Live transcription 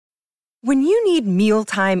When you need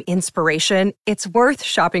mealtime inspiration, it's worth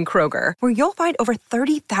shopping Kroger, where you'll find over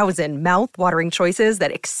 30,000 mouth-watering choices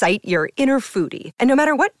that excite your inner foodie. And no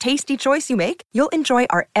matter what tasty choice you make, you'll enjoy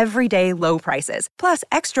our everyday low prices, plus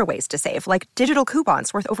extra ways to save, like digital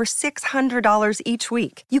coupons worth over $600 each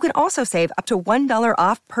week. You can also save up to $1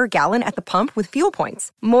 off per gallon at the pump with fuel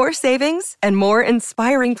points. More savings and more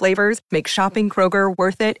inspiring flavors make shopping Kroger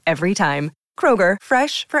worth it every time. Kroger,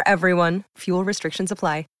 fresh for everyone. Fuel restrictions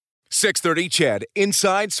apply. 6:30 CHED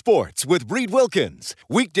Inside Sports with Reed Wilkins.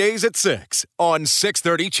 Weekdays at 6 on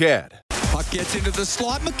 6:30 CHED. Puck gets into the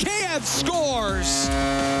slot. Mikheyev scores.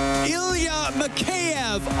 Ilya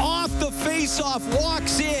Mikheyev off the faceoff,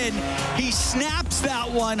 walks in. He snaps that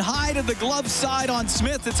one high to the glove side on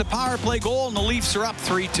Smith. It's a power play goal, and the Leafs are up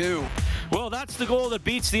 3-2. Well, that's the goal that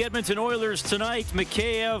beats the Edmonton Oilers tonight.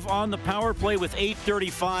 Mikheyev on the power play with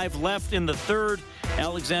 8:35 left in the third.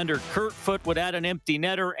 Alexander Kerfoot would add an empty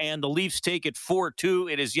netter, and the Leafs take it 4-2.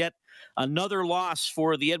 It is yet another loss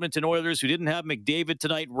for the Edmonton Oilers, who didn't have McDavid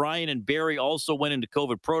tonight. Ryan and Barry also went into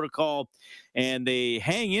COVID protocol, and they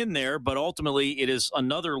hang in there, but ultimately it is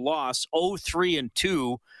another loss,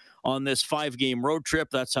 0-3-2 on this 5-game road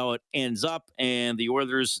trip. That's how it ends up, and the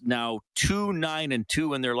Oilers now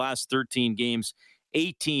 2-9-2 in their last 13 games.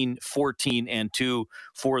 18-14-2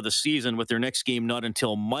 for the season, with their next game not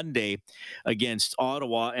until Monday against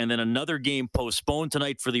Ottawa. And then another game postponed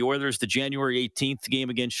tonight for the Oilers. The January 18th game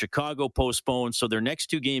against Chicago postponed. So their next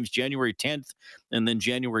two games, January 10th and then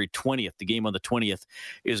January 20th. The game on the 20th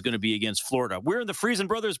is going to be against Florida. We're in the Friesen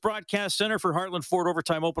Brothers Broadcast Center for Heartland Ford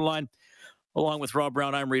Overtime Open Line. Along with Rob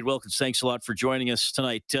Brown, I'm Reed Wilkins. Thanks a lot for joining us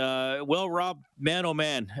tonight. Well, Rob, man, oh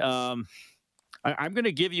man, I'm going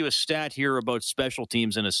to give you a stat here about special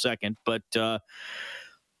teams in a second, but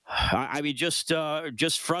I mean,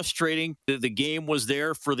 just frustrating. The game was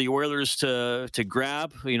there for the Oilers to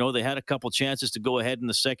grab. You know, they had a couple chances to go ahead in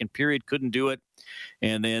the second period, couldn't do it,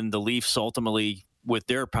 and then the Leafs ultimately, with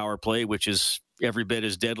their power play, which is every bit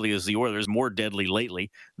as deadly as the Oilers, more deadly lately,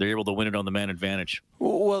 they're able to win it on the man advantage.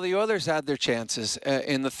 Well, the Oilers had their chances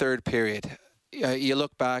in the third period. You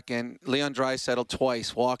look back, and Leon Draisaitl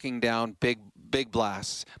twice walking down big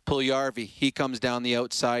blasts. Puljujarvi, he comes down the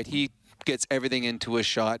outside. He gets everything into a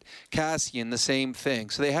shot. Kassian, the same thing.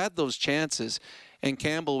 So they had those chances, and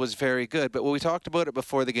Campbell was very good. But when we talked about it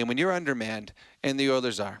before the game, when you're undermanned, and the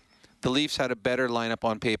Oilers are, the Leafs had a better lineup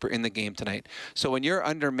on paper in the game tonight. So when you're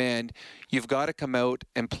undermanned, you've got to come out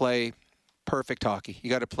and play perfect hockey. You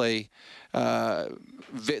got to play,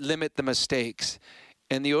 limit the mistakes.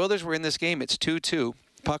 And the Oilers were in this game. It's 2-2.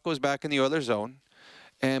 Puck goes back in the Oilers zone,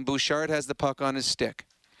 and Bouchard has the puck on his stick.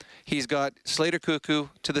 He's got Slater Cuckoo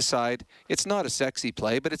to the side. It's not a sexy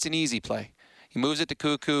play, but it's an easy play. He moves it to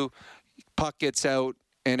Cuckoo, puck gets out,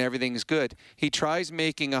 and everything's good. He tries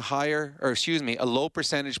making a low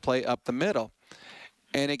percentage play up the middle,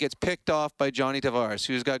 and it gets picked off by Johnny Tavares,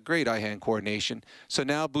 who's got great eye-hand coordination. So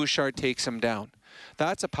now Bouchard takes him down.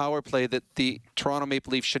 That's a power play that the Toronto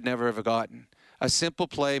Maple Leafs should never have gotten. A simple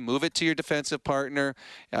play, move it to your defensive partner.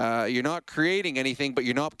 You're not creating anything, but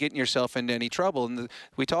you're not getting yourself into any trouble. And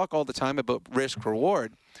we talk all the time about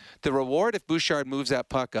risk-reward. The reward, if Bouchard moves that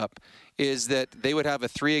puck up, is that they would have a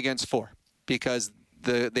 3-against-4 because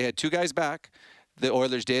they had two guys back, the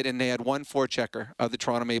Oilers did, and they had one forechecker of the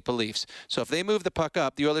Toronto Maple Leafs. So if they move the puck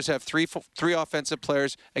up, the Oilers have three offensive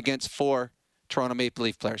players against 4 Toronto Maple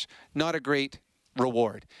Leaf players. Not a great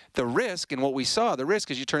reward. The risk, and what we saw, the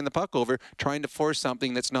risk is you turn the puck over trying to force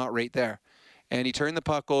something that's not right there. And he turned the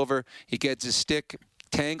puck over. He gets his stick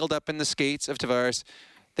tangled up in the skates of Tavares.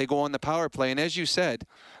 They go on the power play. And as you said,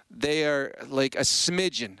 they are like a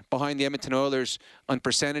smidgen behind the Edmonton Oilers on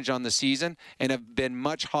percentage on the season and have been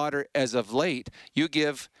much hotter as of late. You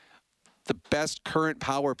give the best current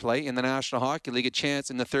power play in the National Hockey League a chance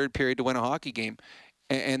in the third period to win a hockey game.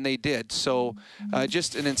 And they did. So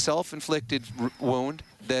just an self-inflicted wound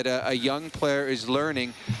that a young player is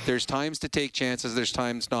learning. There's times to take chances. There's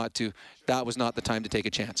times not to. That was not the time to take a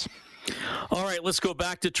chance. All right, let's go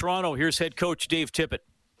back to Toronto. Here's head coach Dave Tippett.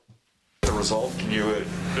 The result, can you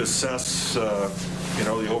assess, the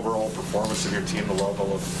overall performance of your team, the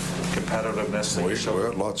level of competitiveness that you showed? We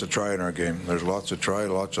had lots of try in our game. There's lots of try,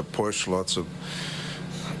 lots of push, lots of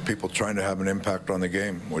people trying to have an impact on the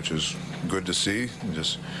game, which is good to see.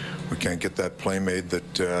 We can't get that play made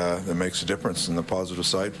that makes a difference in the positive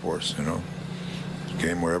side for us. It's a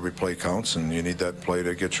game where every play counts, and you need that play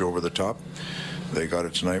to get you over the top. They got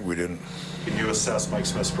it tonight. We didn't. Can you assess Mike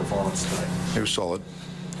Smith's performance tonight? He was solid.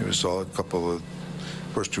 A couple of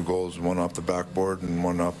first 2 goals, one off the backboard and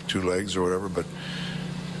one off 2 legs or whatever, but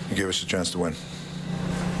he gave us a chance to win.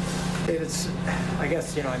 David, I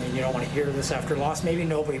guess, you don't want to hear this after a loss. Maybe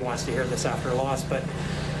nobody wants to hear this after a loss, but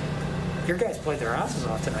your guys played their asses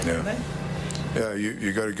off tonight, didn't they? Yeah,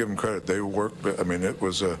 you got to give them credit. They worked. I mean, it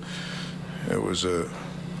was a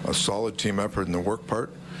solid team effort in the work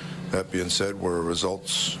part. That being said, we're a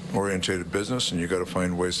results-oriented business, and you got to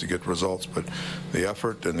find ways to get results. But the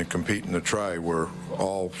effort and the compete and the try were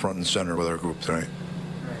all front and center with our group tonight.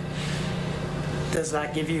 Does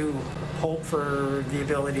that give you hope for the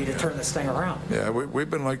ability to turn this thing around? Yeah, we've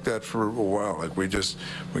been like that for a while. Like we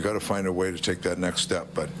got to find a way to take that next step.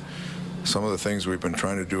 But some of the things we've been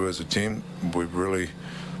trying to do as a team, we've really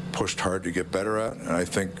pushed hard to get better at, and I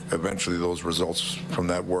think eventually those results from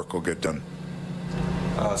that work will get done.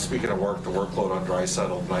 Speaking of work, the workload on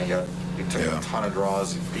Draisaitl tonight, he took a ton of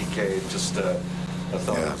draws, PK, just I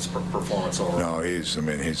thought his performance overall. No, he's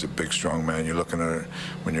a big, strong man. You're looking at it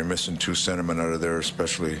when you're missing two centermen out of there,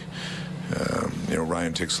 especially.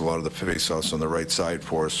 Ryan takes a lot of the face-offs on the right side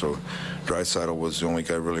for us, so Draisaitl was the only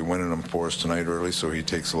guy really winning them for us tonight early, so he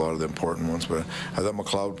takes a lot of the important ones. But I thought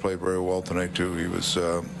McLeod played very well tonight too. He was,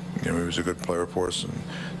 he was a good player for us and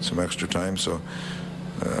some extra time. So,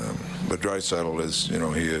 but Draisaitl is,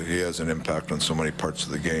 he has an impact on so many parts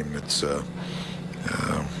of the game. It's,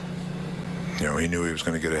 he knew he was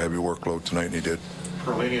going to get a heavy workload tonight, and he did.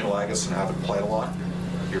 Perlini and Lagesson haven't played a lot.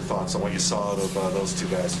 Your thoughts on what you saw of those two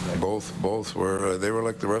guys tonight? Both were they were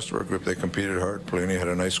like the rest of our group. They competed hard. Perlini had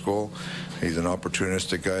a nice goal. He's an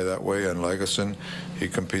opportunistic guy that way, and Lagesson, he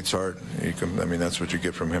competes hard. That's what you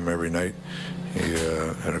get from him every night. He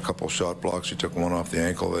had a couple shot blocks. He took one off the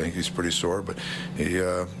ankle. I think he's pretty sore, but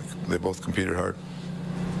they both competed hard.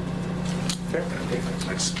 Okay,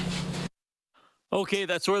 thanks. Okay,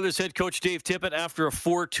 that's Oilers head coach Dave Tippett after a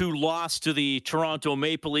 4-2 loss to the Toronto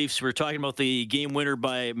Maple Leafs. We were talking about the game winner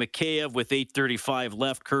by Mikheyev with 8:35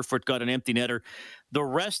 left. Kerfoot got an empty netter. The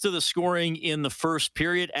rest of the scoring in the first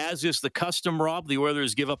period, as is the custom, Rob, the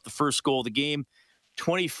Oilers give up the first goal of the game.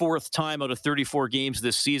 24th time out of 34 games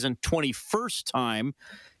this season. 21st time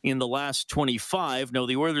in the last 25. Now,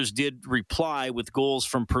 the Oilers did reply with goals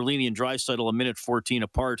from Perlini and Draisaitl a minute 14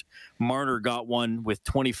 apart. Marner got one with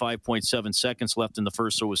 25.7 seconds left in the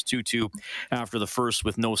first, so it was 2-2 after the first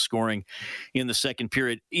with no scoring in the second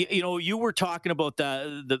period. You were talking about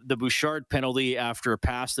the Bouchard penalty after a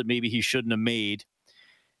pass that maybe he shouldn't have made.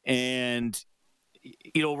 And,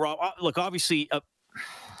 Rob, look, obviously,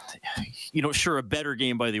 sure, a better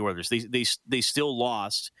game by the Oilers. They still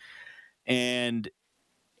lost. And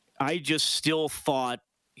I just still thought,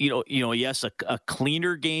 yes, a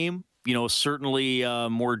cleaner game, certainly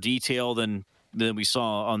more detail than we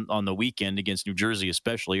saw on the weekend against New Jersey,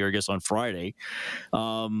 especially, or I guess on Friday.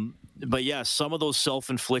 But yeah, some of those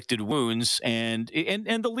self-inflicted wounds, and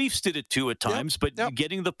the Leafs did it too at times,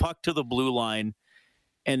 getting the puck to the blue line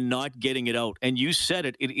and not getting it out. And you said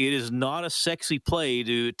it is not a sexy play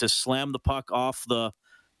to slam the puck off the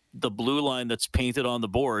blue line that's painted on the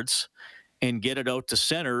boards and get it out to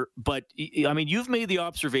center. But, you've made the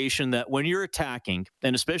observation that when you're attacking,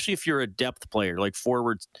 and especially if you're a depth player, like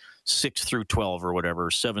forward 6 through 12 or whatever,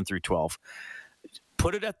 7 through 12,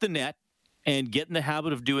 put it at the net and get in the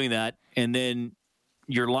habit of doing that, and then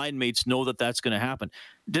your line mates know that that's going to happen.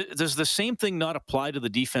 Does the same thing not apply to the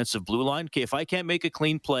defensive blue line? Okay, if I can't make a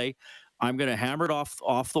clean play, I'm going to hammer it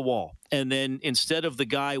off the wall. And then instead of the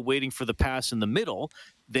guy waiting for the pass in the middle,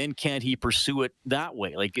 then can't he pursue it that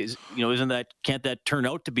way? Like, can't that turn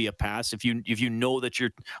out to be a pass if you know that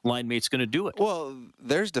your line mate's going to do it? Well,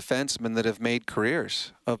 there's defensemen that have made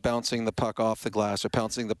careers of bouncing the puck off the glass or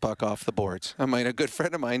bouncing the puck off the boards. A good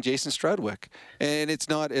friend of mine, Jason Strudwick, and it's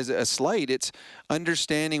not as a slight. It's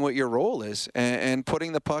understanding what your role is and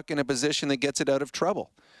putting the puck in a position that gets it out of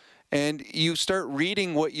trouble. And you start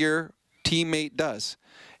reading what your teammate does.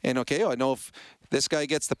 And I know if this guy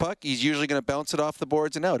gets the puck, he's usually going to bounce it off the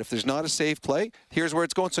boards and out. If there's not a safe play, here's where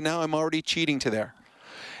it's going. So now I'm already cheating to there.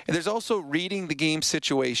 And there's also reading the game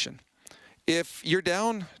situation. If you're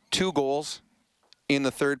down 2 goals in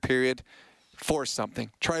the third period, force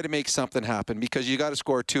something. Try to make something happen because you got to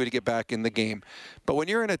score 2 to get back in the game. But when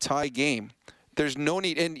you're in a tie game, there's no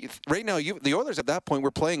need. And right now, the Oilers at that point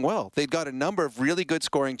were playing well. They'd got a number of really good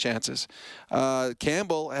scoring chances.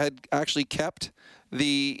 Campbell had actually kept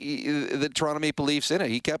the Toronto Maple Leafs in it.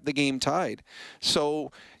 He kept the game tied.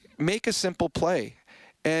 So make a simple play.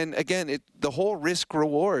 And again, the whole risk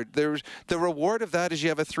reward. The reward of that is you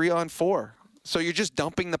have a 3-on-4. So you're just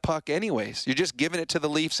dumping the puck anyways. You're just giving it to the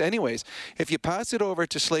Leafs anyways. If you pass it over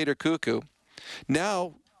to Slater Cuckoo,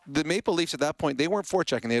 now the Maple Leafs at that point, they weren't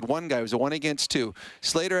forechecking. They had one guy. It was a 1-against-2.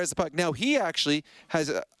 Slater has the puck. Now he actually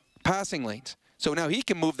has passing lanes. So now he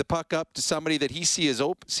can move the puck up to somebody that he sees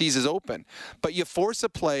as open. But you force a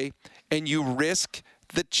play, and you risk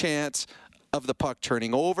the chance of the puck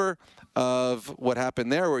turning over, of what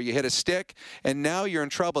happened there where you hit a stick, and now you're in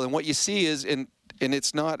trouble. And what you see is, and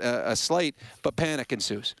it's not a slight, but panic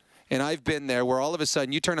ensues. And I've been there where all of a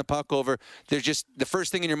sudden you turn a puck over, there's just the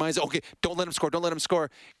first thing in your mind is, okay, don't let him score.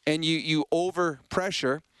 And you over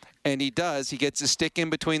pressure, and he does. He gets a stick in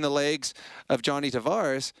between the legs of Johnny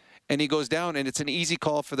Tavares, and he goes down, and it's an easy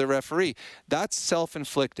call for the referee. That's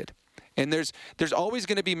self-inflicted. And there's always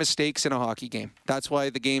going to be mistakes in a hockey game. That's why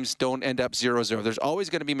the games don't end up 0-0. There's always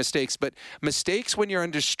going to be mistakes. But mistakes when you're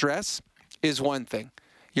under stress is one thing.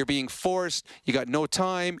 You're being forced, you got no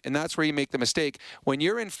time, and that's where you make the mistake. When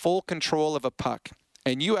you're in full control of a puck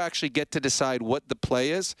and you actually get to decide what the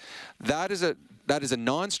play is, that is a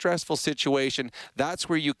non-stressful situation. That's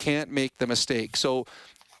where you can't make the mistake. So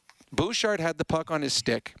Bouchard had the puck on his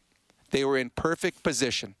stick. They were in perfect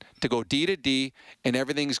position to go D to D, and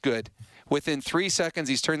everything's good. Within 3 seconds,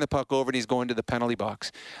 he's turned the puck over, and he's going to the penalty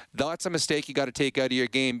box. That's a mistake you got to take out of your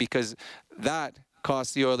game, because that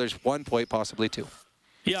cost the Oilers 1 point, possibly 2.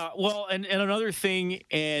 Yeah, well, and another thing,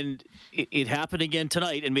 and it happened again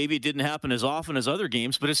tonight, and maybe it didn't happen as often as other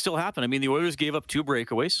games, but it still happened. I mean, the Oilers gave up 2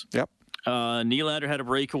 breakaways. Yep. Nylander had a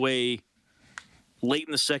breakaway late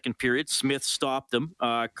in the second period. Smith stopped them.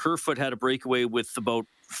 Kerfoot had a breakaway with about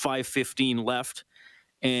 5:15 left,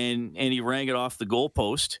 and he rang it off the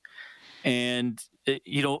goalpost. And,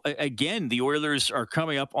 again, the Oilers are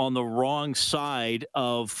coming up on the wrong side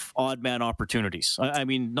of odd man opportunities. I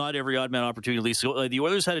mean, not every odd man opportunity. So, the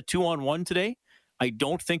Oilers had a 2-on-1 today. I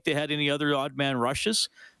don't think they had any other odd man rushes.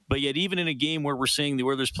 But yet, even in a game where we're saying the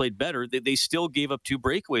Oilers played better, they still gave up 2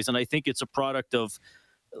 breakaways. And I think it's a product of,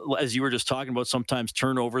 as you were just talking about, sometimes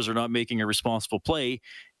turnovers are not making a responsible play.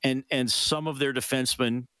 And some of their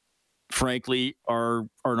defensemen, frankly, are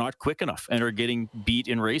not quick enough and are getting beat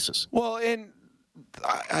in races. Well, and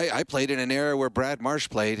I played in an era where Brad Marsh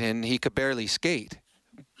played, and he could barely skate.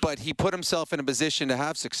 But he put himself in a position to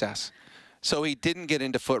have success. So he didn't get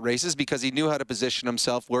into foot races because he knew how to position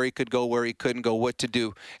himself, where he could go, where he couldn't go, what to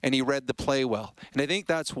do. And he read the play well. And I think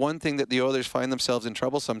that's one thing that the Oilers find themselves in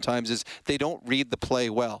trouble sometimes, is they don't read the play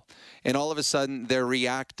well. And all of a sudden, they're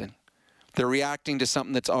reacting. They're reacting to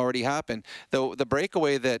something that's already happened. The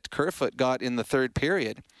breakaway that Kerfoot got in the third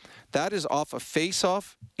period, that is off a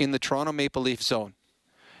face-off in the Toronto Maple Leaf zone.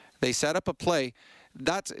 They set up a play.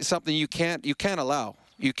 That's something you can't allow.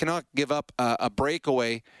 You cannot give up a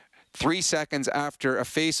breakaway 3 seconds after a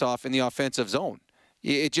face-off in the offensive zone.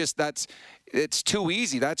 It's too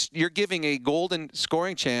easy. You're giving a golden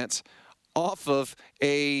scoring chance off of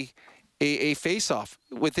a face-off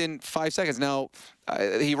within 5 seconds. Now,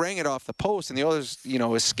 he rang it off the post, and the Oilers,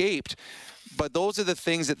 escaped. But those are the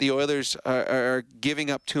things that the Oilers are giving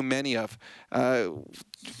up too many of.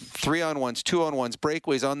 3-on-1s, 2-on-1s,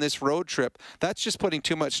 breakaways on this road trip. That's just putting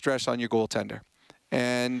too much stress on your goaltender.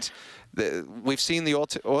 And we've seen the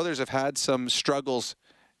Oilers have had some struggles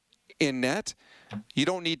in net. You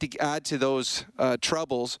don't need to add to those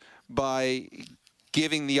troubles by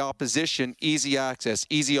giving the opposition easy access,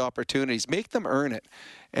 easy opportunities. Make them earn it.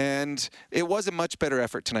 And it was a much better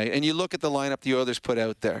effort tonight. And you look at the lineup the Oilers put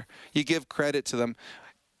out there. You give credit to them.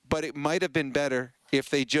 But it might have been better if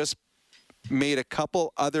they just made a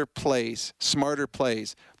couple other plays, smarter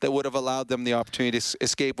plays, that would have allowed them the opportunity to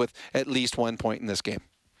escape with at least 1 point in this game.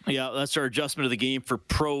 Yeah, that's our adjustment of the game for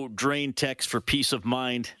Pro Drain Text for peace of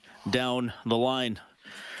mind down the line.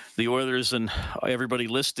 The Oilers and everybody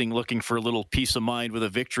listening looking for a little peace of mind with a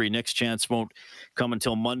victory. Next chance won't come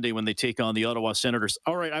until Monday when they take on the Ottawa Senators.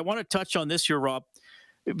 All right, I want to touch on this here, Rob,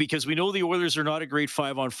 because we know the Oilers are not a great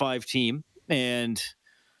 5-on-5 team, and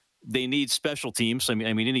they need special teams. I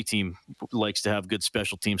mean, any team likes to have good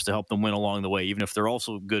special teams to help them win along the way, even if they're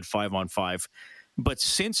also good 5-on-5. But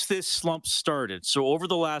since this slump started, so over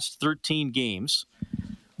the last 13 games,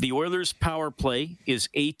 the Oilers' power play is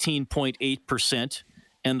 18.8%.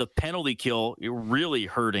 And the penalty kill, really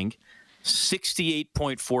hurting,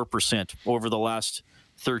 68.4% over the last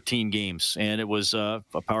 13 games. And it was a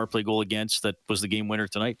power play goal against that was the game winner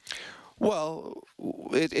tonight. Well,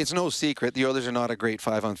 it's no secret the Oilers are not a great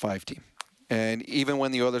 5-on-5 team. And even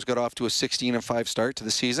when the Oilers got off to a 16-5 start to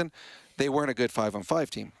the season, they weren't a good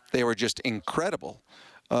 5-on-5 team. They were just incredible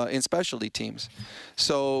in specialty teams.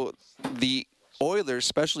 So the Oilers'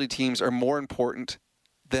 specialty teams are more important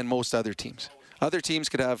than most other teams. Other teams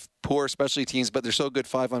could have poor specialty teams, but they're so good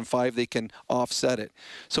 5-on-5 they can offset it.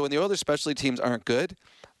 So when the other specialty teams aren't good,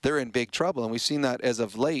 they're in big trouble, and we've seen that as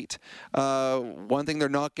of late. One thing, they're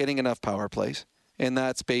not getting enough power plays. and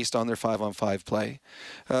that's based on their 5-on-5 play.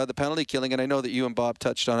 The penalty killing, and I know that you and Bob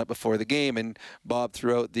touched on it before the game, and Bob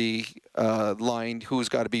threw out the line, who's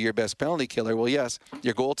got to be your best penalty killer? Well, yes,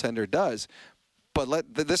 your goaltender does.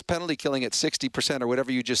 But this penalty killing at 60% or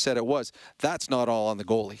whatever you just said it was, that's not all on the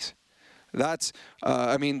goalies. That's,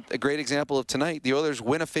 a great example of tonight. The Oilers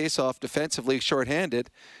win a face-off defensively shorthanded,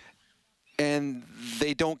 and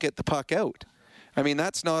they don't get the puck out. I mean,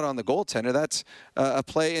 that's not on the goaltender. That's a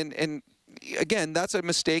play, and again, that's a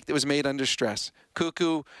mistake that was made under stress.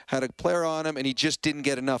 Cuckoo had a player on him, and he just didn't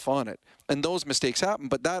get enough on it. And those mistakes happen,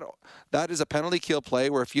 but that is a penalty kill play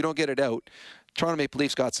where if you don't get it out, Toronto Maple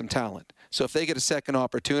Leafs got some talent. So if they get a second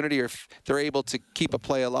opportunity, or if they're able to keep a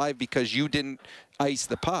play alive because you didn't ice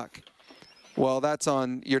the puck, well, that's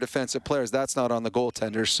on your defensive players. That's not on the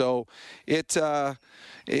goaltender. So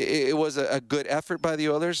it was a good effort by the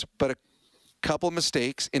Oilers, but a couple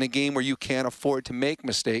mistakes in a game where you can't afford to make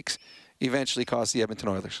mistakes eventually cost the Edmonton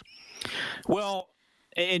Oilers. Well,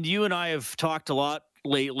 and you and I have talked a lot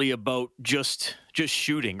lately about just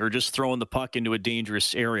shooting or just throwing the puck into a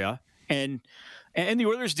dangerous area. And the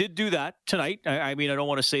Oilers did do that tonight. I mean, I don't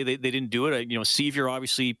want to say they didn't do it. Sevier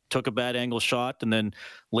obviously took a bad angle shot, and then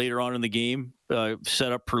later on in the game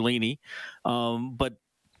set up Perlini. But,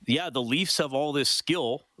 yeah, the Leafs have all this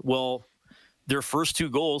skill. Well, their first two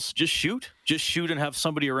goals, just shoot and have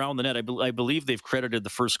somebody around the net. I believe they've credited the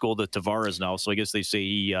first goal to Tavares now, so I guess they say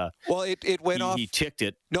he went off. He ticked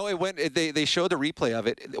it. No, it went. They showed the replay of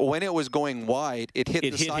it. When it was going wide, it hit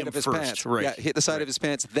the side of his pants. Right. Yeah, hit the side of his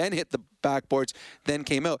pants, then hit the backboards, then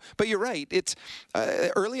came out. But you're right. It's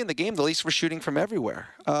early in the game, the Leafs were shooting from everywhere.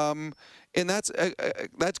 And that's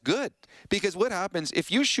good, because what happens if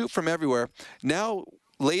you shoot from everywhere? Now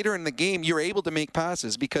later in the game, you're able to make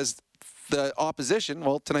passes because the opposition,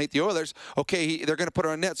 well, tonight the Oilers, okay, they're going to put it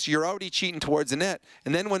on net, so you're already cheating towards the net.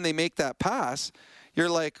 And then when they make that pass, you're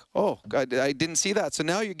like, oh, God, I didn't see that. So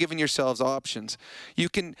now you're giving yourselves options.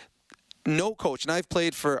 No coach, and I've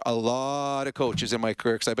played for a lot of coaches in my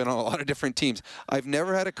career because I've been on a lot of different teams. I've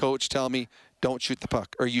never had a coach tell me, don't shoot the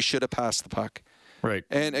puck, or you should have passed the puck. Right.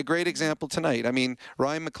 And a great example tonight. I mean,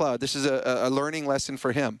 Ryan McLeod, this is a learning lesson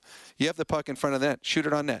for him. You have the puck in front of the net, shoot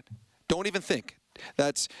it on net. Don't even think.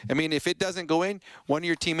 If it doesn't go in, one of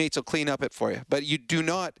your teammates will clean up it for you. But you do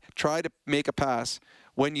not try to make a pass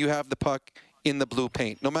when you have the puck in the blue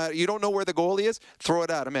paint. No matter, you don't know where the goalie is, throw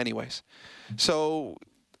it at him anyways. So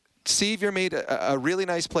Sevier made a really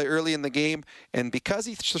nice play early in the game, and because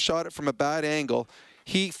he shot it from a bad angle,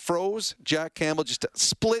 he froze Jack Campbell just a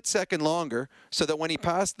split second longer, so that when he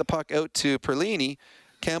passed the puck out to Perlini,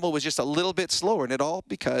 Campbell was just a little bit slower, and it all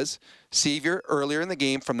because Sevier earlier in the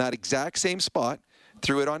game from that exact same spot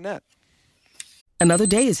threw it on net. Another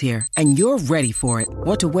day is here, and you're ready for it.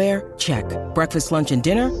 What to wear? Check. Breakfast, lunch, and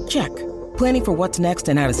dinner? Check. Planning for what's next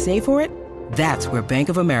and how to save for it? That's where Bank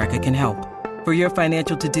of America can help. For your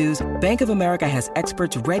financial to-dos, Bank of America has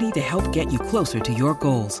experts ready to help get you closer to your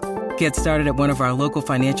goals. Get started at one of our local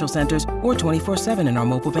financial centers or 24/7 in our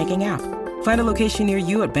mobile banking app. Find a location near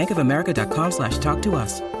you at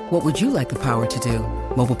bankofamerica.com/talktous. What would you like the power to do?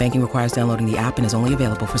 Mobile banking requires downloading the app and is only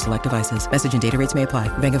available for select devices. Message and data rates may apply.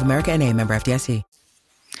 Bank of America N.A., member FDIC.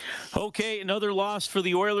 Okay, another loss for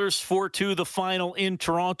the Oilers, 4-2, the final in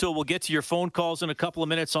Toronto. We'll get to your phone calls in a couple of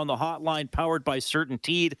minutes on the hotline powered by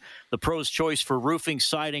CertainTeed, the pro's choice for roofing,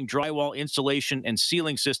 siding, drywall, insulation, and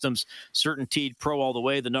ceiling systems. CertainTeed Pro all the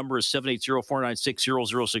way. The number is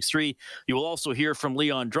 780-496-0063. You will also hear from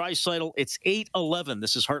Leon Draisaitl. It's 8-11.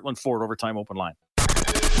 This is Heartland Ford Overtime Open Line.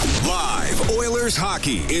 Live Oilers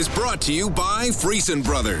hockey is brought to you by Friesen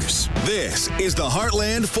Brothers. This is the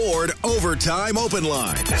Heartland Ford Overtime Open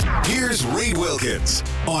Line. Here's Reed Wilkins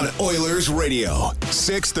on Oilers Radio,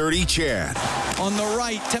 630 CHED. On the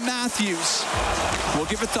right to Matthews. We'll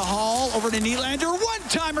give it to Hall, over to Nylander.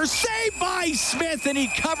 One-timer saved by Smith, and he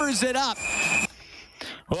covers it up.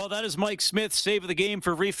 Well, that is Mike Smith, save of the game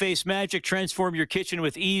for Reface Magic. Transform your kitchen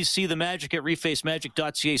with ease. See the magic at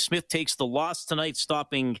refacemagic.ca. Smith takes the loss tonight,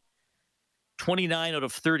 stopping 29 out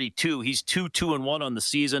of 32. He's 2-2-1 on the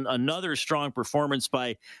season. Another strong performance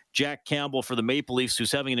by Jack Campbell for the Maple Leafs,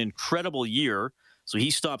 who's having an incredible year. So he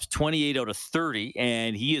stops 28 out of 30,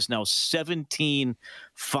 and he is now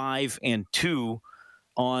 17-5-2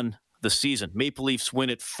 on the season. Maple Leafs win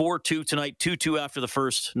it 4-2 tonight, 2-2 after the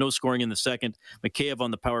first, no scoring in the second. Mikheyev on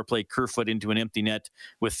the power play, Kerfoot into an empty net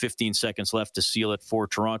with 15 seconds left to seal it for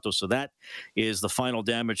Toronto. So that is the final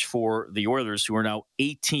damage for the Oilers, who are now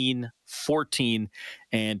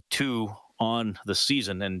 18-14-2 on the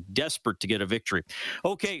season and desperate to get a victory.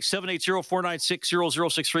 Okay,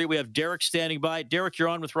 780-496-0063. We have Derek standing by. Derek, you're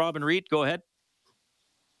on with Rob and Reed. Go ahead.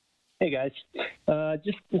 Hey guys,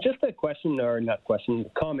 just a question, or not question,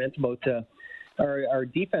 comment about our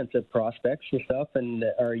defensive prospects and stuff, and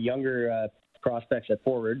our younger prospects at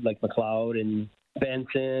forward like McLeod and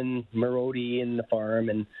Benson, Marody in the farm,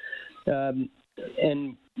 and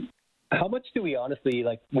how much do we honestly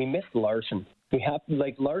we missed Larson? We have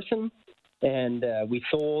Larson, and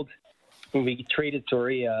we traded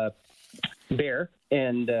Bear,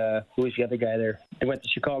 and who was the other guy there? They went to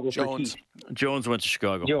Chicago for Keith. Jones went to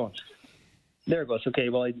Chicago. Jones. There it goes. Okay,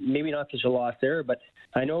 well, maybe not such a loss there, but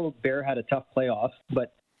I know Bear had a tough playoff,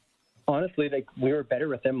 but honestly, we were better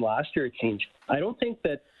with them last year, it seems. I don't think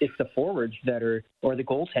that it's the forwards or the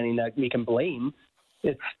goaltending that we can blame.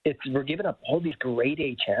 It's we're giving up all these grade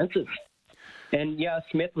A chances. And yeah,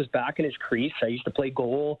 Smith was back in his crease. I used to play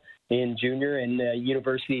goal in junior and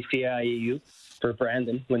University CIAU for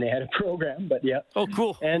Brandon when they had a program, but yeah. Oh,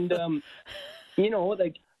 cool. And,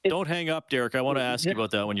 don't hang up, Derek. I want to ask you about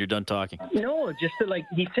that when you're done talking. No, just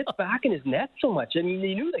he sits back in his net so much. I mean,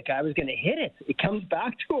 you knew the guy was going to hit it. It comes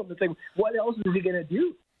back to him. It's like, what else is he going to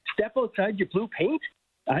do? Step outside your blue paint?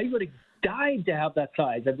 I would have died to have that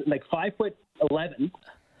size. 5'11",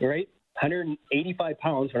 right? 185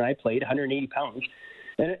 pounds when I played, 180 pounds.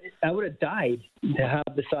 And I would have died to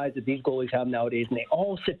have the size that these goalies have nowadays, and they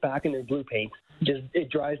all sit back in their blue paint. It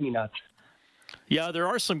drives me nuts. Yeah, there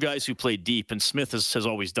are some guys who play deep, and Smith has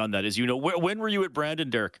always done that. As you know, when were you at Brandon,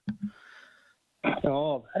 Derek?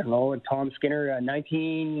 Oh, I don't know. Tom Skinner,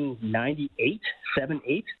 1998,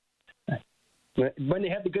 7-8. When they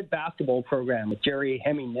had the good basketball program with Jerry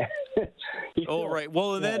Hemming there. Oh, right.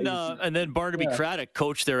 Well, and then Barnaby Craddock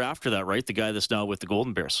coached there after that, right? The guy that's now with the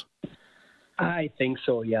Golden Bears. I think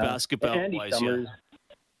so, yeah. Basketball-wise, yeah.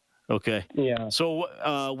 Okay. Yeah.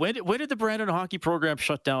 So when did the Brandon hockey program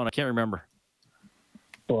shut down? I can't remember.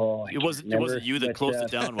 Oh, it wasn't you that closed it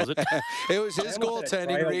down, was it? It was his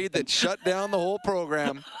goaltending, Reed, that shut down the whole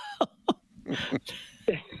program.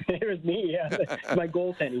 It was me, yeah. My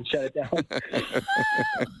goaltending shut it down.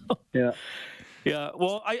 Yeah. Yeah,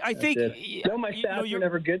 well, I think... No, my stats were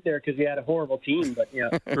never good there because we had a horrible team, but yeah.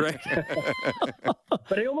 Right.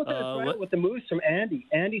 But I almost had a tryout with the Moose from Andy.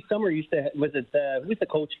 Andy Summer who's the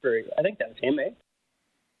coach for... I think that was him, eh?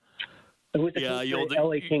 Who was the coach for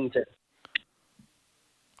LA Kings?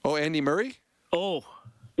 Oh, Andy Murray? Oh.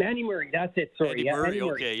 Andy Murray, that's it. Sorry. Andy Murray,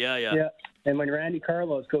 okay, yeah. And when Randy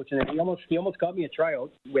Carlo was coaching, he almost got me a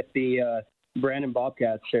tryout with the Brandon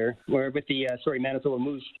Bobcats there, or with the Manitoba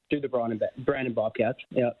Moose through the Brandon Bobcats.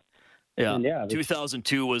 Yeah. Yeah.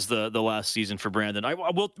 2002 was the last season for Brandon.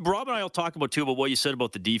 Rob and I will talk about what you said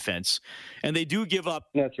about the defense, and they do give up.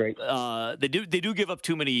 That's right. They do give up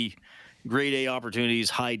too many grade A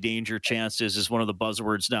opportunities. High danger chances is one of the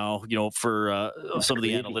buzzwords now. For some of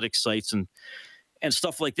the analytics sites and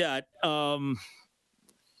stuff like that.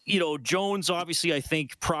 Jones obviously I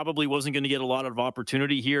think probably wasn't going to get a lot of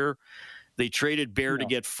opportunity here. They traded Bear to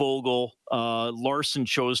get Fogle. Larson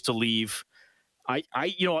chose to leave.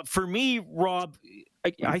 For me, Rob,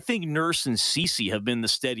 I think Nurse and Ceci have been the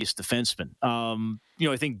steadiest defensemen.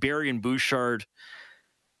 I think Barry and Bouchard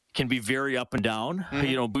can be very up and down.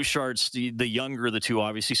 Mm-hmm. Bouchard's the younger of the two,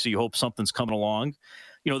 obviously, so you hope something's coming along.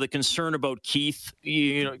 The concern about Keith,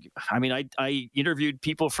 I interviewed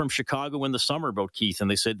people from Chicago in the summer about Keith,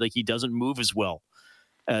 and they said he doesn't move as well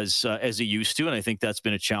as he used to, and I think that's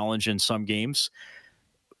been a challenge in some games.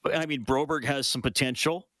 Broberg has some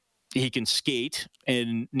potential. He can skate,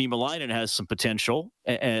 and Niemelainen has some potential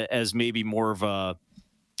as maybe more of a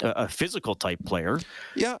physical type player.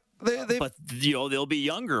 Yeah. But they'll be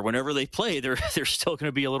younger whenever they play. They're still going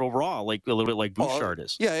to be a little raw, a little bit like Bouchard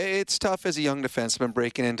is. Yeah, it's tough as a young defenseman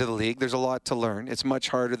breaking into the league. There's a lot to learn. It's much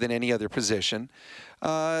harder than any other position.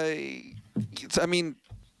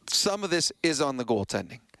 Some of this is on the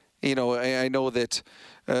goaltending. I know that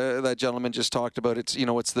that gentleman just talked about it's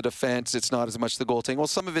the defense. It's not as much the goaltending. Well,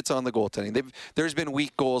 some of it's on the goaltending. There's been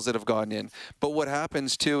weak goals that have gone in. But what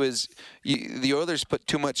happens too is the Oilers put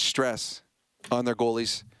too much stress on their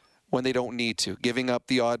goalies when they don't need to, giving up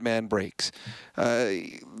the odd man breaks.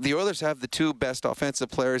 The Oilers have the two best offensive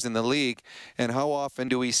players in the league, and how often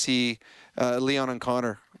do we see Leon and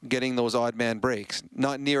Connor getting those odd man breaks?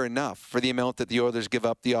 Not near enough for the amount that the Oilers give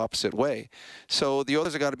up the opposite way. So the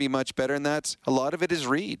Oilers have got to be much better, and a lot of it is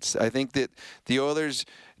reads. I think that the Oilers'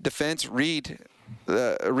 defense read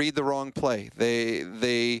the wrong play.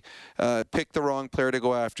 They pick the wrong player to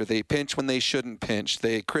go after. They pinch when they shouldn't pinch.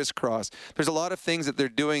 They crisscross. There's a lot of things that they're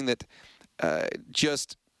doing that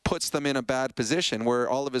just puts them in a bad position where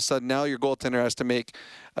all of a sudden now your goaltender has to make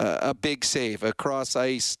a big save, a cross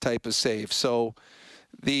ice type of save. So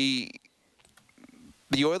the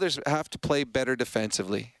Oilers have to play better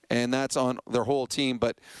defensively. and that's on their whole team.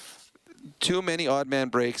 But too many odd man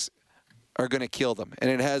breaks are going to kill them, and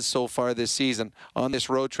it has so far this season. On this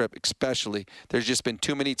road trip especially, there's just been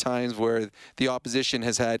too many times where the opposition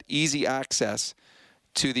has had easy access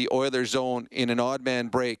to the Oilers zone in an odd man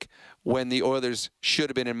break when the Oilers should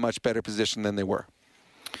have been in much better position than they were.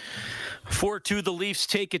 4-2, the Leafs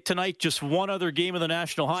take it tonight. Just one other game of the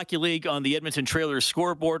National Hockey League on the Edmonton Trailers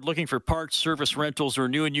scoreboard. Looking for parts, service, rentals, or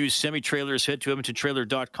new and used semi-trailers, head to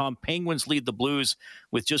edmontontrailer.com. Penguins lead the Blues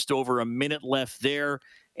with just over a minute left there.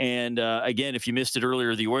 And again, if you missed it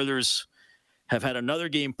earlier, the Oilers have had another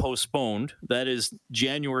game postponed. That is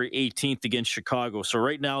January 18th against Chicago. So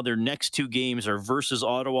right now, their next two games are versus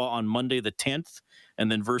Ottawa on Monday the 10th and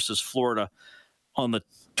then versus Florida on the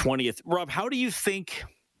 20th. Rob, how do you think...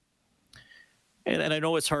 And I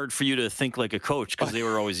know it's hard for you to think like a coach because they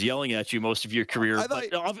were always yelling at you most of your career. I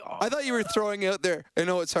thought you were throwing out there, I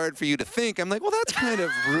know it's hard for you to think. I'm like, well, that's kind of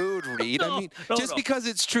rude, Reed. Just because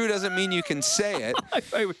it's true doesn't mean you can say it.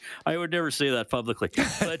 I would never say that publicly.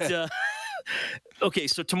 But, okay,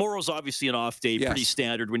 so tomorrow's obviously an off day, pretty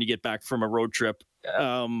standard when you get back from a road trip.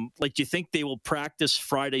 Do you think they will practice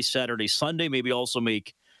Friday, Saturday, Sunday, maybe also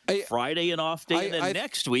make Friday an off day, and then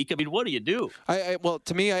next week, what do you do? Well,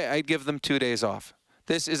 to me, I'd give them 2 days off.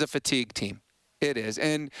 This is a fatigue team. It is.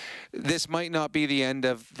 And this might not be the end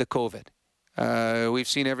of the COVID. We've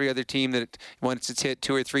seen every other team that once it's hit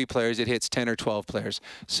 2 or 3 players, it hits 10 or 12 players.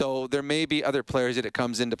 So there may be other players that it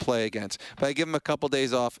comes into play against. But I give them a couple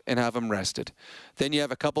days off and have them rested. Then you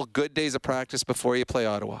have a couple good days of practice before you play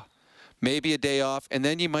Ottawa. Maybe a day off, and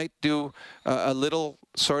then you might do a little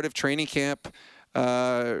sort of training camp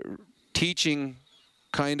teaching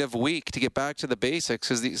kind of week to get back to the basics,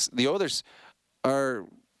 because the Oilers are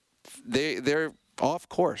they're off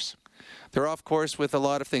course. They're off course with a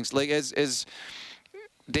lot of things. Like as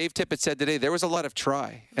Dave Tippett said today, there was a lot of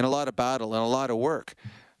try and a lot of battle and a lot of work,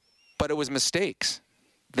 but it was mistakes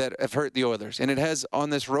that have hurt the Oilers, and it has on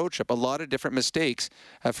this road trip. A lot of different mistakes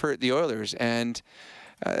have hurt the Oilers, and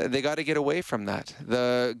they got to get away from that.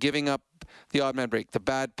 The giving up the odd man break, the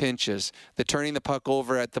bad pinches, the turning the puck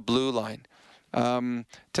over at the blue line.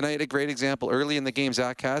 Tonight, a great example. Early in the game,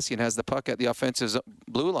 Zach Kassian has the puck at the offensive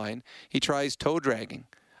blue line. He tries toe dragging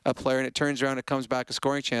a player, and it turns around and comes back a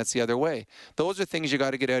scoring chance the other way. Those are things you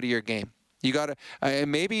got to get out of your game. You got to,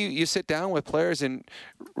 and maybe you sit down with players and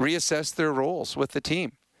reassess their roles with the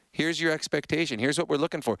team. Here's your expectation. Here's what we're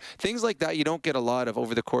looking for. Things like that you don't get a lot of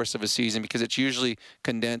over the course of a season because it's usually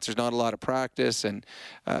condensed. There's not a lot of practice, and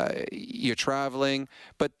you're traveling.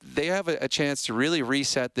 But they have a chance to really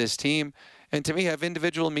reset this team and, to me, have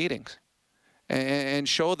individual meetings and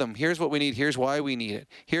show them, here's what we need, here's why we need it,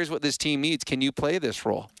 here's what this team needs. Can you play this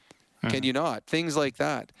role? Can you not? Things like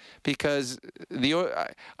that. Because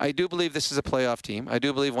I do believe this is a playoff team. I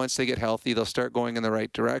do believe once they get healthy, they'll start going in the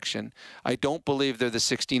right direction. I don't believe they're the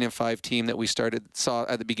 16-5 team that we saw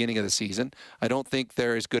at the beginning of the season. I don't think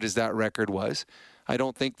they're as good as that record was. I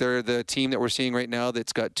don't think they're the team that we're seeing right now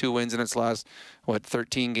that's got 2 wins in its last,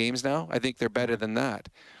 13 games now. I think they're better than that.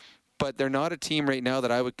 But they're not a team right now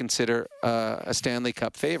that I would consider a Stanley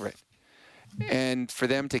Cup favorite. And for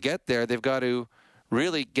them to get there, they've got to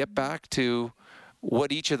really get back to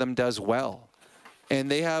what each of them does well. And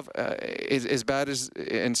they have, as bad as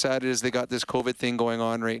and sad as they got this COVID thing going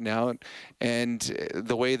on right now, and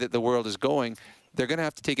the way that the world is going, they're going to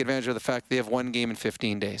have to take advantage of the fact they have 1 game in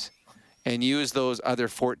 15 days and use those other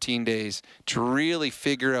 14 days to really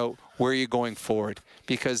figure out where you're going forward.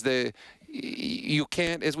 Because you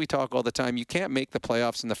can't, as we talk all the time, you can't make the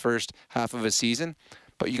playoffs in the first half of a season,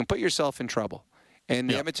 but you can put yourself in trouble. And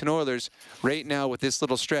the Edmonton Oilers, right now with this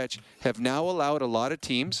little stretch, have now allowed a lot of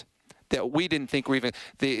teams that we didn't think were even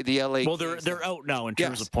the LA. Well, they're out now in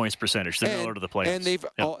terms of points percentage. They're out of the playoffs,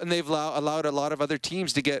 and they've allowed a lot of other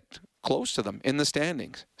teams to get close to them in the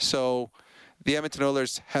standings. So the Edmonton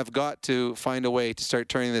Oilers have got to find a way to start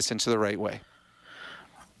turning this into the right way.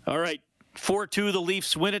 All right. 4-2, the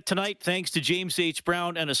Leafs win it tonight thanks to James H.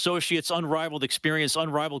 Brown and Associates. Unrivaled experience,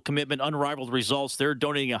 unrivaled commitment, unrivaled results. They're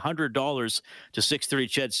donating $100 to 630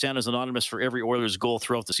 Ched Santa's Anonymous for every Oilers goal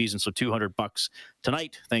throughout the season, so $200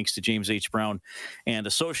 tonight thanks to James H. Brown and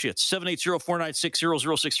Associates.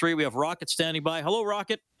 780-496-0063. We have Rocket standing by. Hello,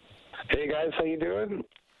 Rocket. Hey, guys. How you doing?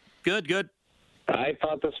 Good. I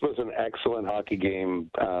thought this was an excellent hockey game.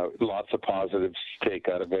 Lots of positives to take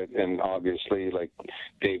out of it. And obviously, like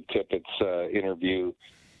Dave Tippett's interview,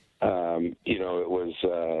 it's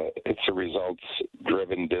a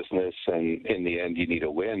results-driven business. And in the end, you need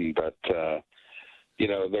a win. But,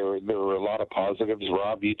 there were a lot of positives.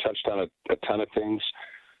 Rob, you touched on a ton of things.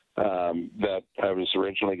 that I was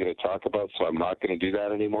originally going to talk about, so I'm not going to do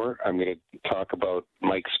that anymore. I'm going to talk about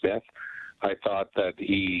Mike Smith. I thought that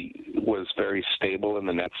he was very stable in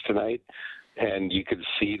the nets tonight, and you could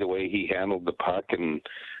see the way he handled the puck, and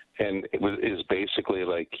is basically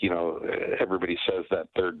like, everybody says that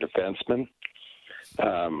third defenseman.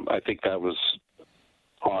 I think that was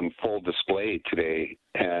on full display today,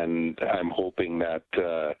 and I'm hoping that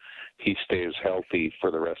he stays healthy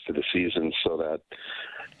for the rest of the season so that,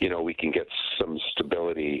 we can get some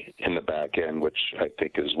stability in the back end, which I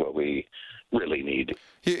think is what we really need.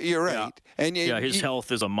 You're right. Yeah. And his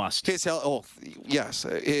health is a must. His health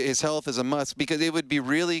is a must, because it would be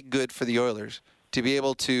really good for the Oilers to be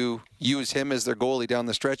able to use him as their goalie down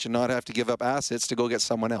the stretch and not have to give up assets to go get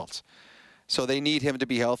someone else. So they need him to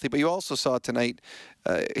be healthy. But you also saw tonight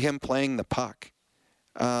him playing the puck,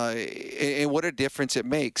 and what a difference it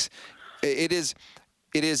makes. It is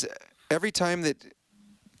every time that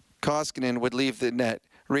Koskinen would leave the net,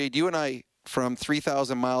 Reid, you and I from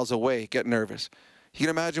 3,000 miles away get nervous. You can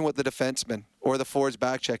imagine what the defensemen or the forwards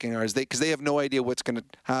back-checking are, because they have no idea what's going to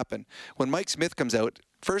happen. When Mike Smith comes out,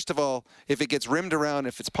 first of all, if it gets rimmed around,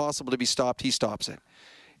 if it's possible to be stopped, he stops it.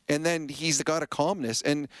 And then he's got a calmness.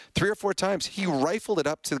 And 3 or 4 times, he rifled it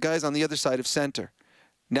up to the guys on the other side of center.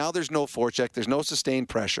 Now there's no forecheck. There's no sustained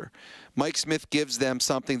pressure. Mike Smith gives them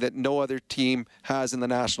something that no other team has in the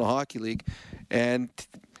National Hockey League. And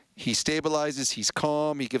he stabilizes. He's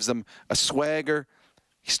calm. He gives them a swagger.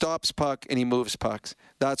 He stops puck, and he moves pucks.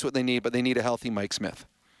 That's what they need, but they need a healthy Mike Smith.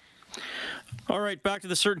 All right, back to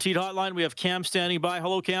the Certainty Hotline. We have Cam standing by.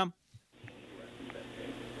 Hello, Cam.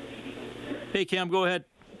 Hey, Cam, go ahead.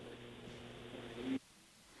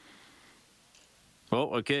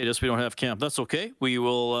 Oh, okay. I guess we don't have Cam. That's okay. We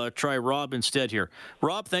will try Rob instead here.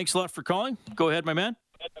 Rob, thanks a lot for calling. Go ahead, my man.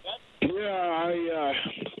 Yeah,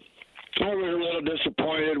 I was a little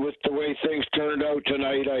disappointed with the way things turned out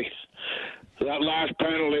tonight. That last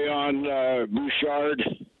penalty on Bouchard,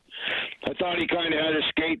 I thought he kind of had his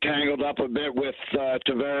skate tangled up a bit with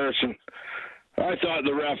Tavares, and I thought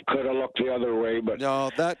the ref could have looked the other way. But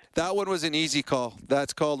no, that one was an easy call.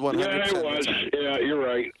 That's called 100%. Yeah, it was. Yeah, you're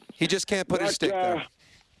right. He just can't put his stick there.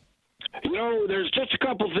 There's just a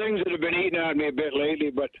couple things that have been eating at me a bit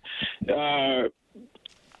lately, but I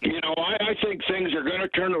think things are going to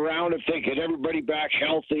turn around if they get everybody back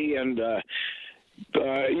healthy. And but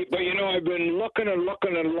I've been looking and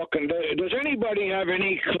looking and looking. Does anybody have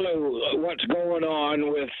any clue what's going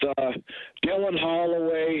on with Dylan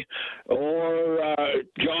Holloway or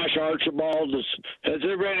Josh Archibald? Has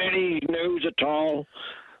there been any news at all?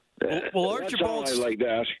 Well, Archibald, that's all I like to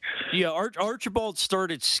ask. Yeah, Archibald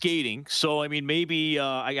started skating, so I mean, maybe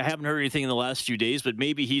I haven't heard anything in the last few days, but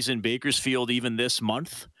maybe he's in Bakersfield even this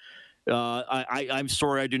month. I'm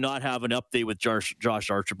sorry, I do not have an update with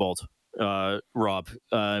Josh Archibald, Rob.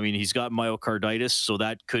 I mean, he's got myocarditis, so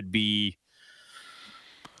that could be.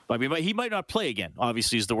 I mean, he might not play again.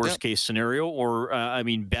 Obviously, is the worst case scenario, or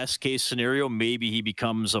best case scenario, maybe he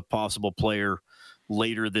becomes a possible player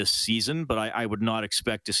later this season, but I would not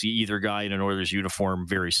expect to see either guy in an Oilers uniform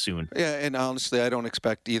very soon. Yeah, and honestly, I don't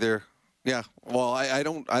expect either. Yeah, well, I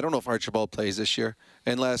don't know if Archibald plays this year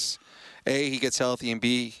unless A, he gets healthy, and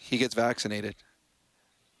B, he gets vaccinated.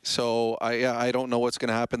 So I don't know what's going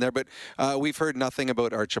to happen there, but we've heard nothing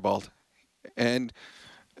about Archibald. And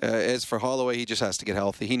as for Holloway, he just has to get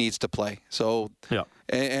healthy. He needs to play. So yeah.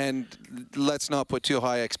 And let's not put too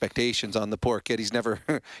high expectations on the poor kid. He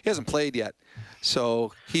hasn't played yet.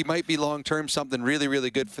 So he might be long-term something really, really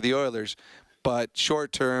good for the Oilers. But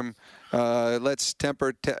short-term, let's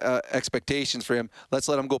temper expectations for him. Let's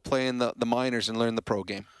let him go play in the minors and learn the pro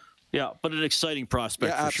game. Yeah, but an exciting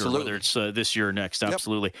prospect for sure, whether it's this year or next.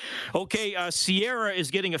 Absolutely. Yep. Okay, Sierra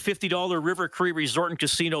is getting a $50 River Cree Resort and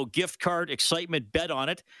Casino gift card. Excitement, bet on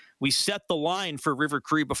it. We set the line for River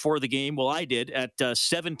Cree before the game. Well, I did at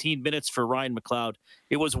 17 minutes for Ryan McLeod.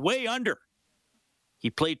 It was way under. He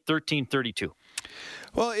played 13:32.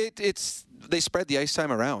 Well, they spread the ice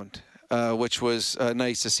time around, which was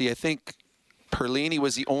nice to see. I think Perlini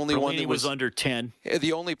was the only one that was under 10.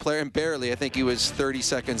 The only player, and barely. I think he was 30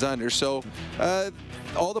 seconds under. So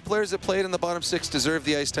all the players that played in the bottom six deserved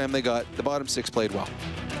the ice time they got. The bottom six played well.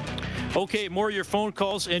 Okay, more of your phone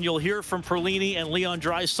calls, and you'll hear from Perlini and Leon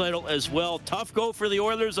Draisaitl as well. Tough go for the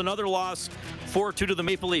Oilers. Another loss, 4-2 to the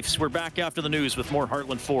Maple Leafs. We're back after the news with more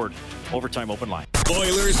Heartland Ford Overtime Open Line.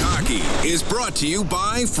 Oilers hockey is brought to you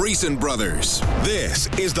by Friesen Brothers. This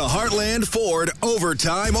is the Heartland Ford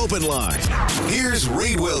Overtime Open Line. Here's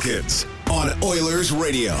Reid Wilkins on Oilers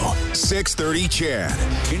Radio. 630 CHED.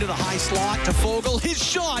 Into the high slot to Fogle. His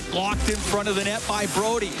shot blocked in front of the net by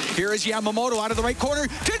Brody. Here is Yamamoto out of the right corner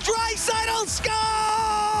to Draisaitl. Scores!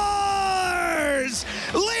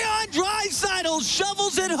 Leon Draisaitl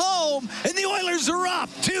shovels it home, and the Oilers are up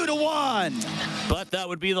 2-1. But that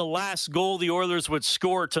would be the last goal the Oilers would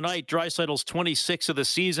score tonight. Draisaitl's 26th of the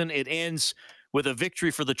season. It ends with a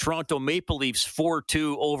victory for the Toronto Maple Leafs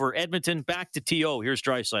 4-2 over Edmonton. Back to T.O. Here's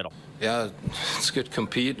Draisaitl. Yeah, it's good to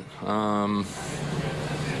compete. I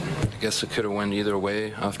guess it could have went either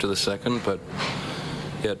way after the second, but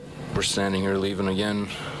yet we're standing here leaving again.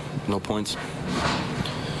 No points.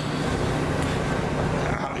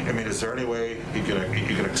 I mean, is there any way you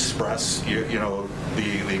can express the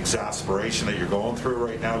exasperation that you're going through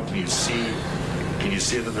right now? Can you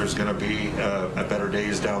see that there's going to be a better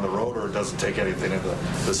days down the road, or it doesn't take anything in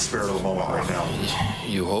the spirit of the moment right now?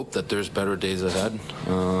 You hope that there's better days ahead,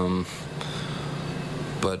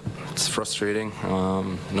 but it's frustrating.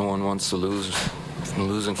 No one wants to lose. I've been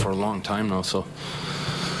losing for a long time now, so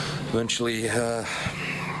eventually,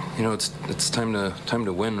 it's time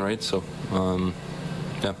to win, right? So,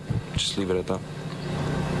 yeah, just leave it at that.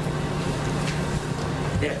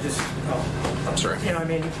 Yeah, I'm sorry.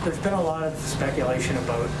 There's been a lot of speculation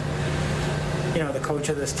about, the coach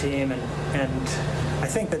of this team, and I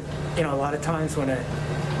think that, a lot of times when a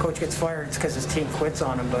coach gets fired, it's because his team quits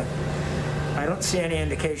on him, but I don't see any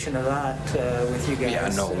indication of that with you guys. Yeah,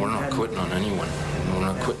 no, we're not quitting on anyone. We're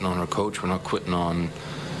not quitting on our coach. We're not quitting on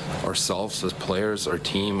ourselves as players, our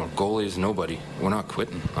team, our goalies, nobody. We're not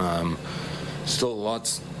quitting. Still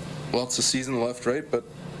lots of season left, right? But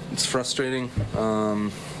it's frustrating.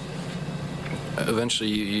 Eventually,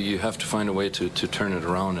 you have to find a way to turn it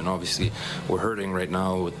around, and obviously, we're hurting right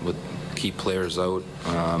now with key players out.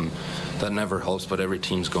 That never helps, but every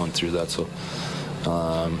team's going through that. So,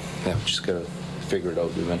 we just gotta figure it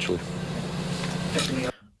out eventually.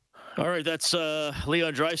 All right, that's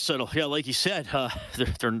Leon Draisaitl. Yeah, like you said,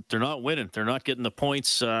 they're not winning. They're not getting the points.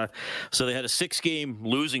 So they had a 6-game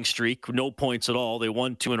losing streak, no points at all. They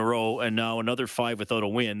won 2 in a row, and now another 5 without a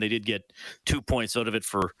win. They did get 2 points out of it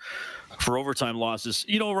for overtime losses.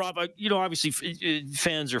 Rob, obviously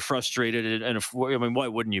fans are frustrated, and why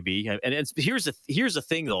wouldn't you be? And here's the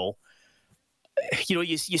thing, though.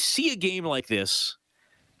 You see a game like this,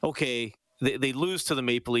 okay. They lose to the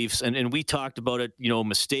Maple Leafs, and we talked about it,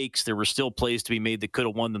 mistakes. There were still plays to be made that could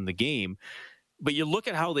have won them the game. But you look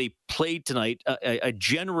at how they played tonight, a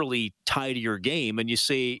generally tidier game, and you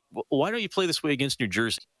say, why don't you play this way against New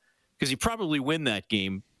Jersey? Because you probably win that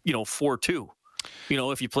game, 4-2.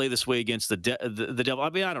 If you play this way against the Devil. I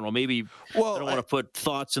mean, I don't know. Maybe I don't want to put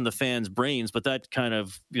thoughts in the fans' brains, but that kind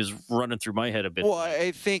of is running through my head a bit. Well,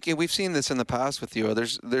 I think, and we've seen this in the past with you,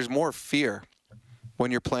 there's more fear when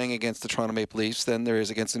you're playing against the Toronto Maple Leafs than there is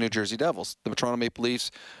against the New Jersey Devils. The Toronto Maple Leafs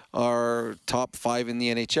are top 5 in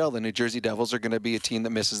the NHL. The New Jersey Devils are going to be a team that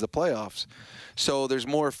misses the playoffs. So there's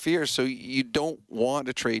more fear. So you don't want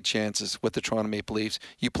to trade chances with the Toronto Maple Leafs.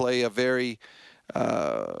 You play a very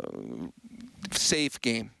safe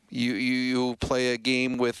game. You play a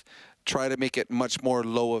game with try to make it much more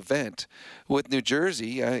low event. With New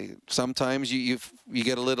Jersey, sometimes you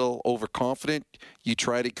get a little overconfident. You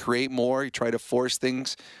try to create more. You try to force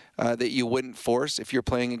things that you wouldn't force if you're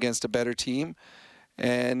playing against a better team.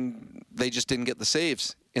 And they just didn't get the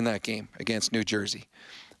saves in that game against New Jersey.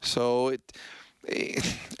 So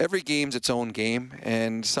every game's its own game,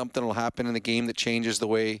 and something will happen in the game that changes the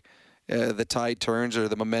way the tide turns or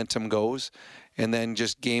the momentum goes. And then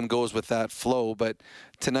just game goes with that flow. But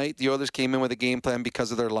tonight, the Oilers came in with a game plan because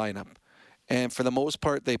of their lineup. And for the most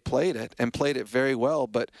part, they played it very well.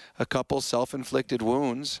 But a couple self-inflicted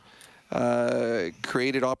wounds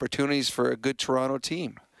created opportunities for a good Toronto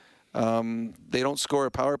team. They don't score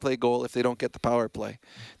a power play goal if they don't get the power play.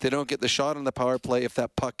 They don't get the shot on the power play if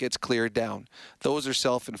that puck gets cleared down. Those are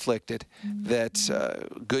self-inflicted that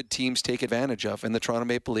good teams take advantage of. And the Toronto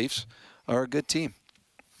Maple Leafs are a good team.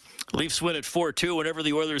 Leafs win at 4-2. Whenever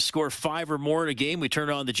the Oilers score 5 or more in a game, we turn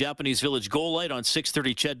on the Japanese Village Goal Light on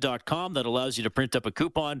 630ched.com. That allows you to print up a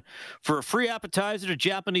coupon for a free appetizer to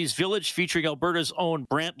Japanese Village featuring Alberta's own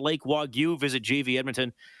Brant Lake Wagyu. Visit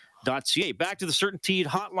jvedmonton.ca. Back to the Certainteed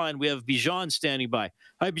hotline. We have Bijan standing by.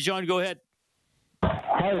 Hi, Bijan. Go ahead.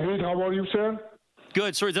 Hi, Reed. How are you, sir?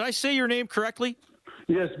 Good. Sorry, did I say your name correctly?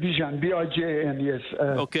 Yes, Bijan. B-I-J-A-N, yes.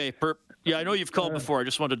 Okay. Yeah, I know you've called before. I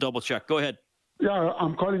just wanted to double check. Go ahead. Yeah,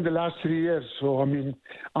 I'm calling the last 3 years. So, I'm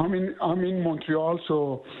in Montreal.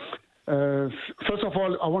 So, first of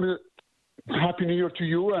all, I want to Happy New Year to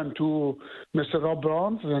you and to Mr. Rob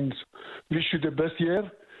Brown, and wish you the best year.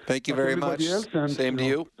 Thank you very much. Same to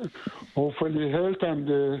you. Hopefully health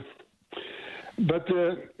and... But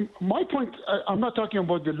my point, I'm not talking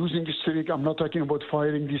about the losing streak. I'm not talking about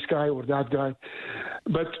firing this guy or that guy.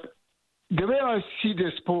 But the way I see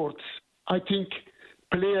the sports, I think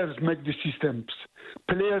players make the systems.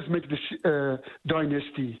 Players make the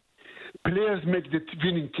dynasty. Players make the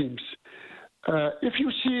winning teams. If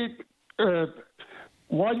you see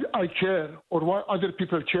why I care or why other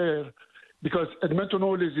people care, because Edmonton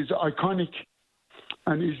Oilers is iconic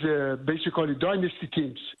and is basically dynasty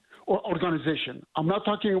teams or organization. I'm not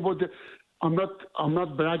talking about I'm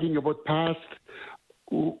not bragging about past.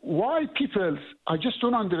 Why people? I just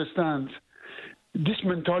don't understand this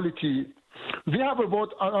mentality. We have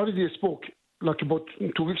I already spoke like about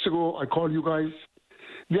 2 weeks ago. I called you guys.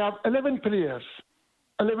 We have 11 players.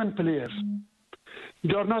 11 players.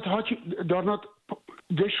 They are not hockey. They are not.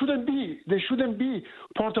 They shouldn't be. They shouldn't be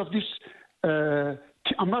part of this.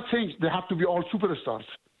 I'm not saying they have to be all superstars,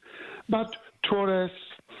 but Torres,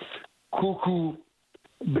 Cuckoo,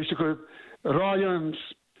 basically Ryans,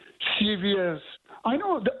 CVS. I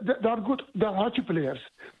know they are good. They are hockey players,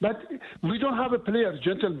 but we don't have a player,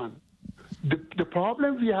 gentlemen. The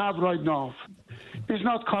problem we have right now is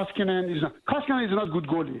not Koskinen. Koskinen is not a good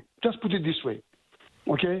goalie. Just put it this way,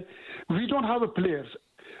 okay? We don't have a players,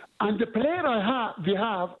 and the player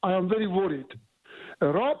I am very worried.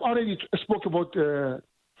 Rob already spoke about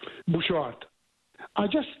Bouchard.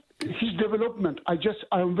 His development. I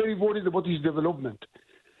am very worried about his development.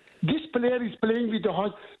 This player is playing with the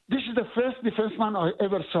hockey. This is the first defenseman I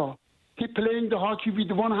ever saw. He playing the hockey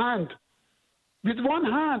with one hand. With one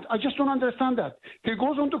hand. I just don't understand that. He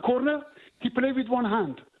goes on the corner, he plays with one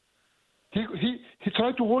hand. He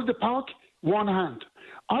tried to hold the puck, one hand.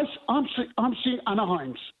 I'm seeing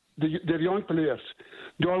Anaheim's, the young players.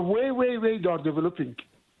 They are way, they are developing.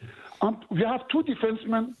 We have two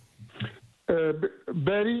defensemen,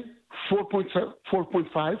 Barry,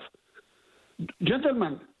 4.5.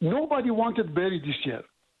 Gentlemen, nobody wanted Barry this year.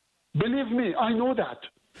 Believe me, I know that.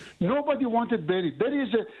 Nobody wanted Barry. Barry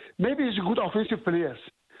maybe he's a good offensive player,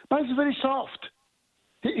 but he's very soft.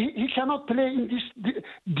 He cannot play in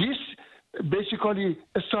this basically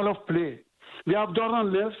a style of play. We have Darnell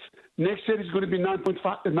Left. Next year is going to be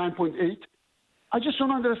 9.8. I just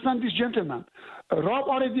don't understand this gentleman. Rob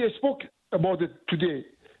already spoke about it today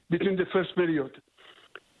between the first period.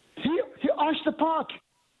 He iced the puck.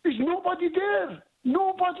 There's nobody there.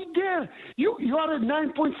 Nobody there. You are a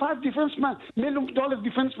 9.5 defenseman, $1 million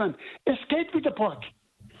defenseman. Escape with the puck.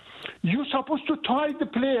 You're supposed to tie the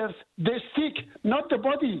players, the stick, not the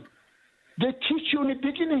body. They teach you in the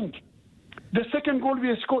beginning. The second goal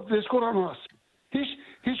they score on us.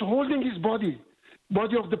 He's holding his body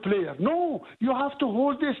of the player. No, you have to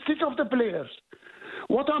hold the stick of the players.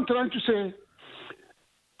 What I'm trying to say,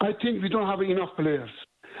 I think we don't have enough players.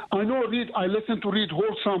 I know I listened to Reed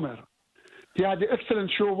whole summer. He had an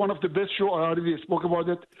excellent show, one of the best shows. I already spoke about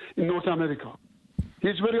it in North America.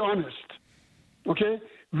 He's very honest. Okay?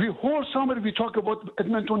 Whole summer we talk about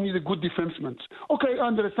Edmonton need a good defenseman. Okay, I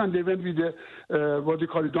understand they went with the, what they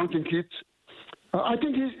call it, Duncan Keats. I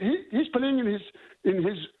think he's playing in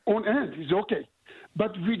his own end. He's okay.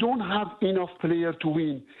 But we don't have enough players to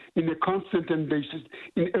win in a constant basis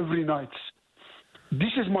in every night.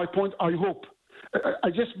 This is my point, I hope. I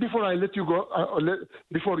just, before I let you go,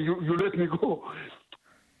 before you let me go,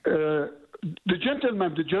 the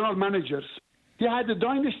gentleman, the general managers, he had the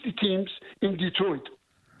dynasty teams in Detroit.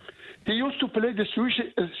 He used to play the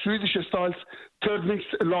Swedish styles, third wing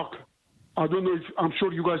lock. I don't know if, I'm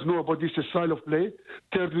sure you guys know about this style of play,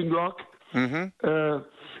 third wing lock. Mm-hmm.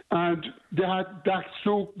 And they had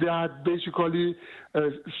Daxuk, they had basically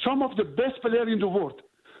some of the best players in the world.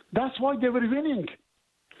 That's why they were winning.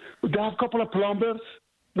 They have a couple of plumbers,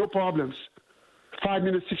 no problems. 5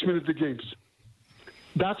 minutes, 6 minutes the games.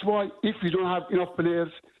 That's why if we don't have enough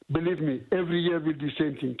players, believe me, every year will be the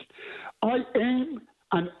same thing. I aim,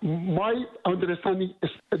 and my understanding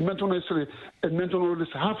is Edmonton Oilers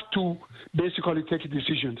have to basically take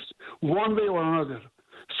decisions, one way or another.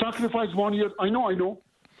 Sacrifice 1 year, I know,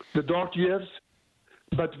 the dark years,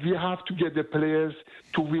 but we have to get the players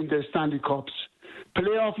to win the Stanley Cups.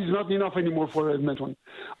 Playoff is not enough anymore for Edmonton.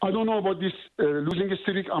 I don't know about this losing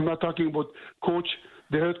streak. I'm not talking about coach,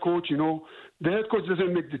 the head coach, The head coach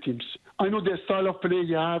doesn't make the teams. I know the style of play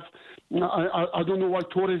you have. I don't know why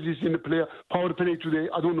Torres is in the power play today.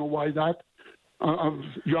 I don't know why that.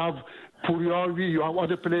 You have Puriarvi, you have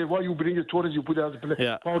other players. Why you bring the Torres, you put out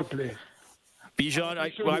the power play. Bijan,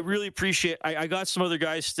 I really appreciate. I got some other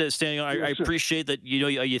guys standing on. I appreciate that.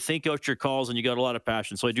 You think out your calls and you got a lot of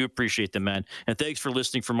passion. So I do appreciate them, man. And thanks for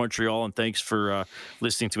listening from Montreal, and thanks for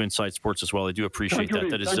listening to Inside Sports as well. I do appreciate that.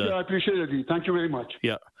 Thank you. I appreciate it. Thank you very much.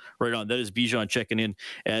 Yeah, right on. That is Bijan checking in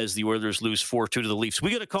as the Oilers lose 4-2 to the Leafs.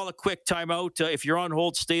 We got to call a quick timeout. If you're on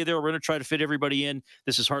hold, stay there. We're going to try to fit everybody in.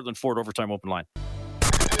 This is Heartland Ford Overtime Open Line.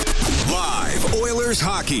 Live Oilers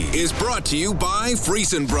hockey is brought to you by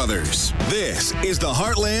Friesen Brothers. This is the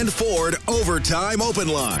Heartland Ford Overtime Open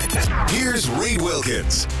Line. Here's Reed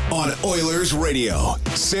Wilkins on Oilers Radio,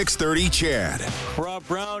 630 CHAD. Rob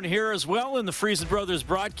Brown here as well in the Friesen Brothers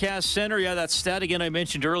Broadcast Center. Yeah, that stat again I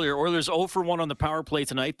mentioned earlier. Oilers 0 for 1 on the power play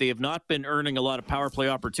tonight. They have not been earning a lot of power play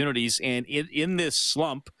opportunities, and in this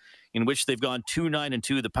slump in which they've gone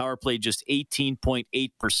 2-9-2, the power play just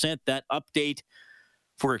 18.8%. That update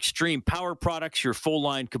for Extreme Power Products, your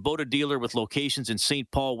full-line Kubota dealer with locations in St.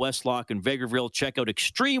 Paul, Westlock, and Vegreville. Check out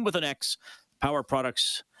Extreme with an X,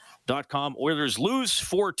 powerproducts.com. Oilers lose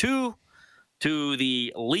 4-2 to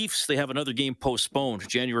the Leafs. They have another game postponed.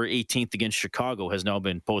 January 18th against Chicago has now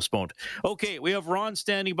been postponed. Okay, we have Ron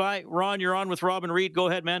standing by. Ron, you're on with Rob and Reed. Go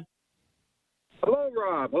ahead, man. Hello,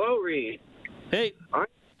 Rob. Hello, Reed. Hey. I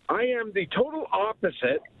am the total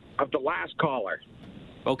opposite of the last caller.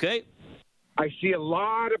 Okay. I see a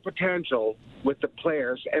lot of potential with the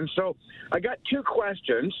players. And so I got two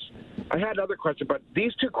questions. I had other questions, but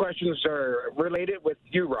these two questions are related with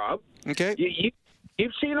you, Rob. Okay.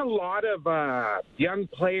 You've seen a lot of young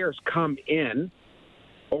players come in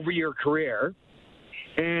over your career.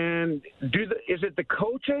 And is it the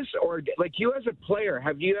coaches, or like you as a player,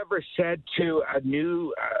 have you ever said to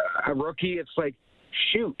a rookie, it's like,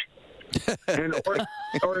 shoot? And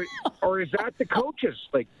or is that the coaches?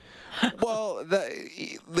 Like, well,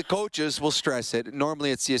 the coaches will stress it.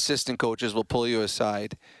 Normally, it's the assistant coaches will pull you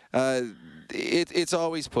aside. It's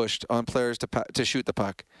always pushed on players to shoot the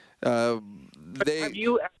puck. Have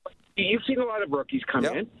you've seen a lot of rookies come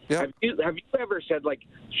in? Yep. Have you ever said, like,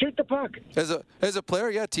 shoot the puck? As a player,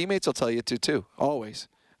 yeah, teammates will tell you to too. Always.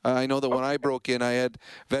 I know that when I broke in, I had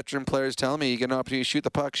veteran players telling me, you get an opportunity to shoot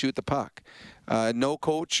the puck. No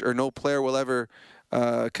coach or no player will ever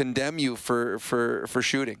condemn you for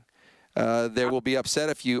shooting. They will be upset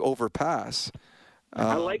if you overpass.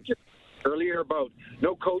 I liked your earlier about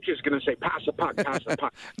no coach is going to say, pass the puck, pass the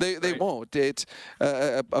puck. They won't. It's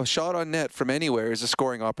a shot on net from anywhere is a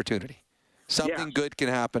scoring opportunity. Something good can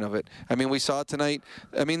happen of it. I mean, we saw it tonight.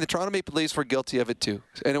 I mean, the Toronto Maple Leafs were guilty of it too.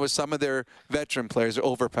 And it was some of their veteran players that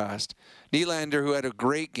overpassed. Nylander, who had a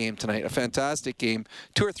great game tonight, a fantastic game,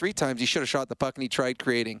 2 or 3 times he should have shot the puck and he tried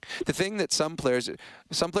creating. The thing that some players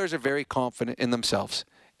are very confident in themselves.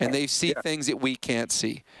 And they see things that we can't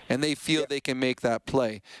see. And they feel they can make that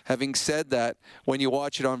play. Having said that, when you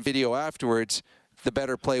watch it on video afterwards, the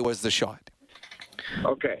better play was the shot.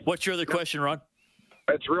 Okay. What's your other question, Ron?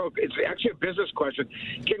 It's actually a business question.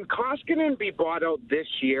 Can Koskinen be bought out this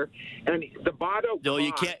year? And the bought out? No,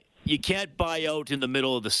 you can't. You can't buy out in the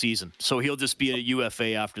middle of the season. So he'll just be a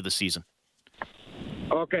UFA after the season.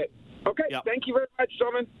 Okay. Yep. Thank you very much,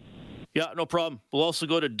 gentlemen. Yeah, no problem. We'll also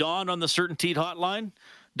go to Don on the Certainteed hotline.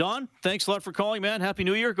 Don, thanks a lot for calling, man. Happy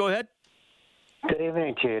New Year. Go ahead. Good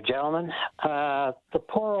evening to you, gentlemen. The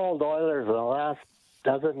poor old Oilers in the last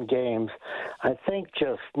dozen games, I think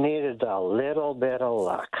just needed a little bit of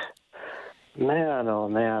luck. Man, oh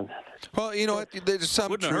man. Well, you know what? There's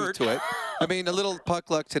some truth to it. I mean, a little puck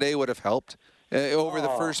luck today would have helped. Over the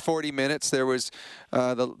first 40 minutes, there was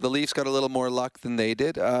the Leafs got a little more luck than they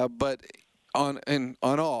did. But on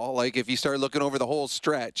all, like if you start looking over the whole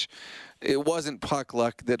stretch, it wasn't puck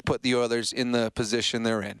luck that put the Oilers in the position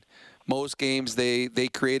they're in. Most games, they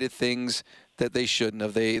created things that they shouldn't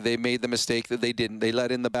have. They made the mistake that they didn't. They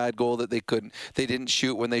let in the bad goal that they couldn't. They didn't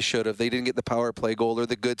shoot when they should have. They didn't get the power play goal or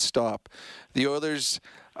the good stop. The Oilers,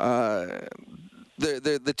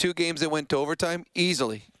 the 2 games that went to overtime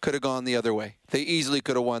easily could have gone the other way. They easily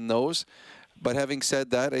could have won those. But having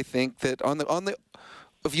said that, I think that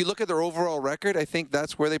if you look at their overall record, I think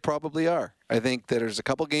that's where they probably are. I think that there's a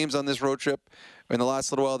couple games on this road trip in the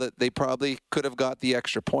last little while that they probably could have got the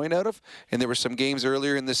extra point out of. And there were some games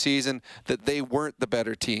earlier in the season that they weren't the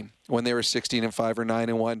better team when they were 16-5 or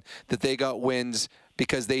 9-1, that they got wins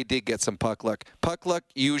because they did get some puck luck. Puck luck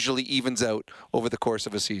usually evens out over the course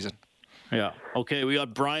of a season. Yeah. Okay, we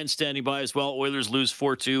got Brian standing by as well. Oilers lose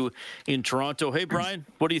 4-2 in Toronto. Hey, Brian,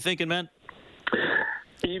 what are you thinking, man?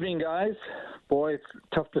 Evening, guys. Boy, it's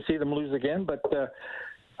tough to see them lose again, but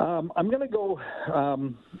I'm going to go.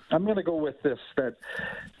 I'm going to go with this. That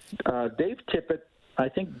Dave Tippett, I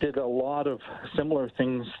think, did a lot of similar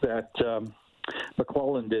things that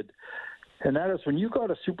McClellan did, and that is when you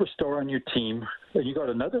got a superstar on your team and you got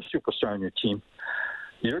another superstar on your team,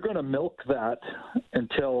 you're going to milk that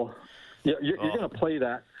until you're going to play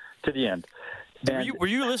that to the end. Were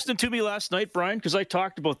you listening to me last night, Brian? Because I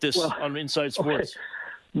talked about this on Inside Sports. Okay.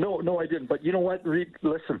 No, I didn't. But you know what, Reed?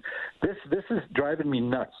 Listen, this is driving me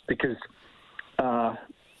nuts because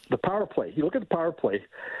the power play. You look at the power play.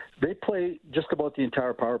 They play just about the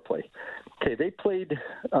entire power play. Okay, they played.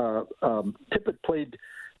 Tippett played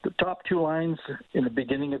the top two lines in the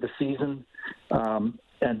beginning of the season, and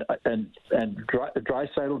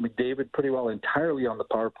Draisaitl and McDavid pretty well entirely on the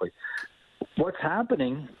power play. What's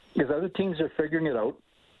happening is other teams are figuring it out.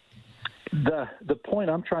 The point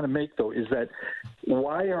I'm trying to make, though, is that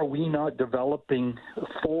why are we not developing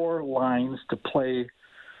 4 lines to play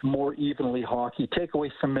more evenly hockey? Take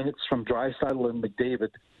away some minutes from Draisaitl and McDavid.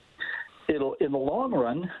 It'll, in the long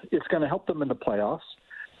run, it's going to help them in the playoffs.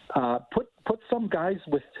 Put some guys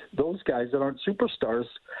with those guys that aren't superstars.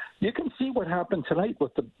 You can see what happened tonight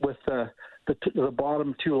with the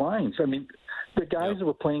bottom 2 lines. I mean, the guys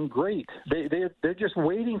were playing great. They're just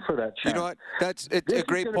waiting for that chance. You know what? It's a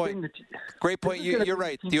great point. Great point. You're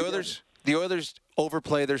right. The Oilers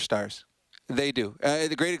overplay their stars. They do.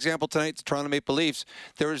 The great example tonight, the Toronto Maple Leafs.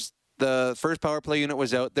 The first power play unit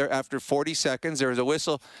was out there. After 40 seconds, there was a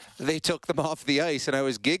whistle. They took them off the ice, and I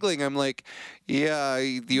was giggling. I'm like, yeah,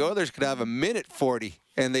 the Oilers could have a minute 40,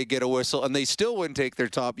 and they get a whistle, and they still wouldn't take their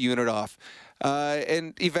top unit off.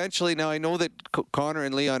 And eventually, now I know that Connor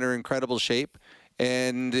and Leon are in incredible shape,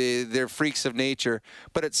 and they're freaks of nature.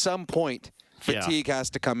 But at some point, fatigue has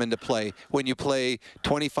to come into play when you play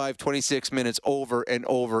 25, 26 minutes over and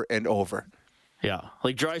over and over. Yeah,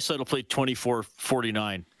 like Draisaitl played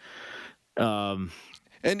 24-49.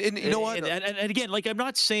 And you know what? And again, like I'm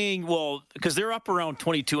not saying, well, because they're up around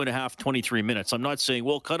 22 and a half, 23 minutes. I'm not saying,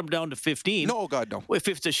 well, cut them down to 15. No, God, no. If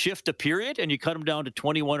it's a shift a period and you cut them down to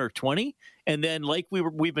 21 or 20, and then like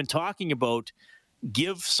we've been talking about,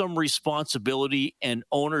 give some responsibility and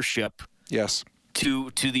ownership to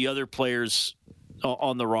the other players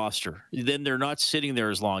on the roster. Then they're not sitting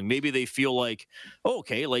there as long. Maybe they feel like,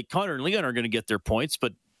 okay, like Connor and Leon are going to get their points,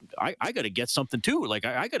 but I got to get something too. Like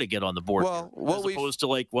I got to get on the board. Well, as opposed to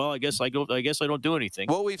like, well, I guess I don't do anything.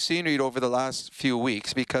 What we've seen, Reed, over the last few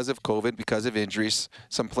weeks, because of COVID, because of injuries,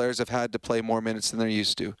 some players have had to play more minutes than they're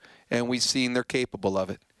used to, and we've seen they're capable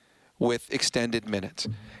of it with extended minutes.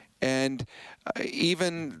 And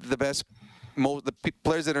even the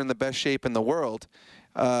players that are in the best shape in the world,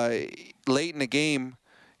 late in the game,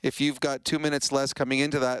 if you've got 2 minutes less coming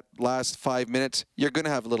into that last 5 minutes, you're going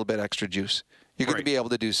to have a little bit extra juice. You're going to be able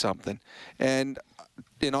to do something. And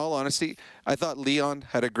in all honesty, I thought Leon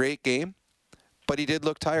had a great game, but he did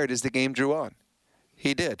look tired as the game drew on.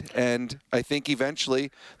 He did. And I think eventually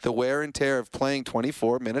the wear and tear of playing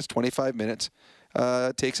 24 minutes, 25 minutes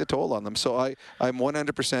takes a toll on them. So I'm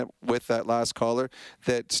 100% with that last caller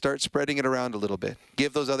that start spreading it around a little bit.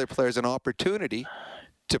 Give those other players an opportunity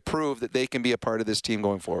to prove that they can be a part of this team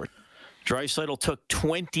going forward. Draisaitl took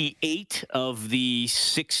 28 of the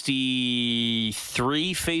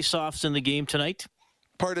 63 face-offs in the game tonight.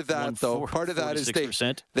 Part of that, part of that is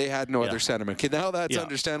they had no other centerman. Okay, now that's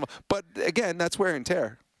understandable. But again, that's wear and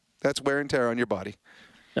tear. That's wear and tear on your body.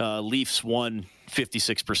 Leafs won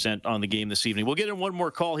 56% on the game this evening. We'll get in one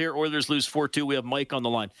more call here. Oilers lose 4-2. We have Mike on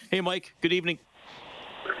the line. Hey, Mike. Good evening.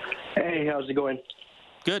 Hey, how's it going?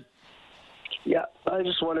 Good. Yeah, I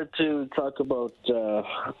just wanted to talk about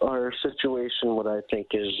our situation. What I think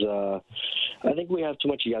is, I think we have too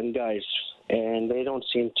much young guys, and they don't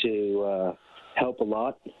seem to help a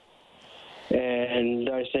lot. And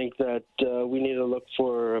I think that we need to look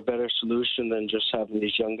for a better solution than just having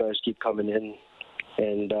these young guys keep coming in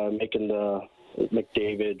and making the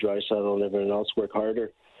McDavid, Draisaitl, and everyone else work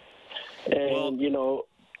harder. And, you know,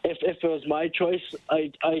 if it was my choice,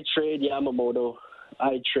 I'd trade Yamamoto.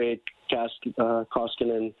 I'd trade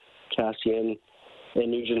Koskinen, Cassian,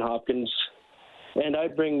 and Nugent Hopkins. And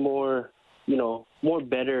I'd bring more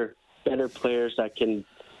better players that can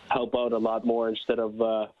help out a lot more instead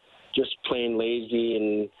of just playing lazy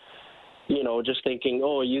and, you know, just thinking,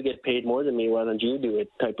 oh, you get paid more than me, why don't you do it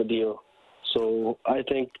type of deal. So I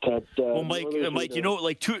think that. Well, Mike, you know,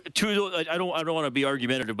 like two of those, I don't want to be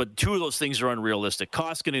argumentative, but two of those things are unrealistic.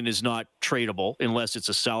 Koskinen is not tradable unless it's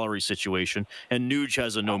a salary situation, and Nuge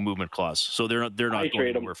has a no movement clause, so they're not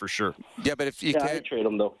going anywhere for sure. Yeah, but if you can't I trade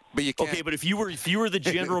him though. But you can't. Okay, but if you were the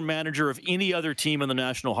general manager of any other team in the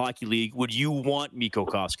National Hockey League, would you want Mikko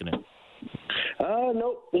Koskinen?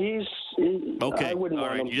 No, he's okay. I wouldn't All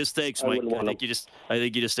want right, him. you just thanks, Mike. I think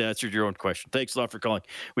you just answered your own question. Thanks a lot for calling.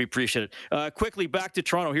 We appreciate it. Quickly back to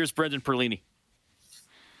Toronto. Here's Brendan Perlini.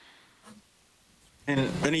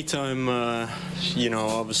 Anytime,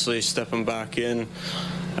 obviously stepping back in,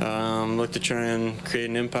 look to try and create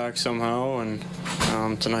an impact somehow. And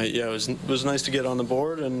tonight, it was nice to get on the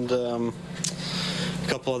board and a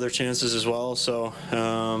couple other chances as well. So,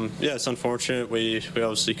 it's unfortunate. We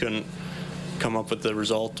obviously couldn't come up with the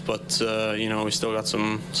result, but we still got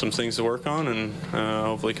some things to work on and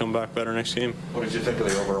hopefully come back better next game. What did you think of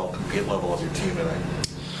the overall compete level of your team tonight?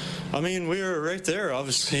 I mean, we were right there,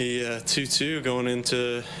 obviously 2-2 going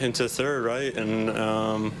into third, right? And,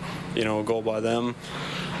 a goal by them.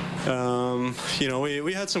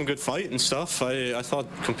 We had some good fight and stuff. I thought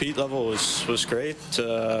compete level was great.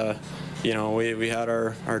 We had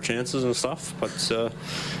our chances and stuff, but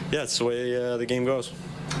it's the way the game goes.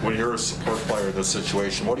 When you're a support player in this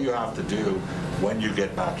situation, what do you have to do when you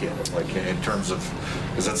get back in? Like in terms of,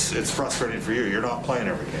 because it's frustrating for you. You're not playing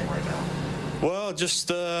every game right now. Well, just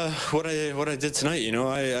what I did tonight.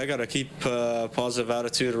 I got to keep a positive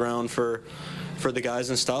attitude around for the guys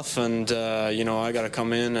and stuff, and I got to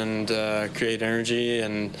come in and create energy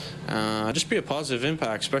and just be a positive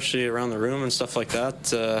impact, especially around the room and stuff like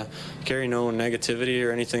that. Carry no negativity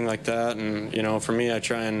or anything like that. And for me, I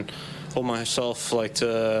try and hold myself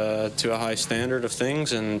to a high standard of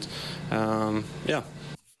things, and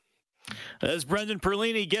As Brendan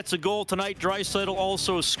Perlini gets a goal tonight, Draisaitl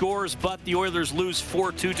also scores, but the Oilers lose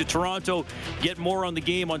 4-2 to Toronto. Get more on the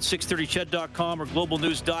game on 630ched.com or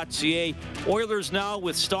globalnews.ca. Oilers now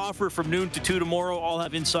with Stauffer from noon to 2 tomorrow. I'll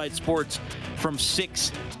have Inside Sports from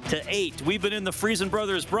 6 to 8. We've been in the Friesen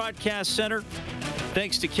Brothers Broadcast Center.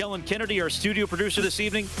 Thanks to Kellen Kennedy, our studio producer this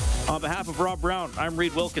evening. On behalf of Rob Brown, I'm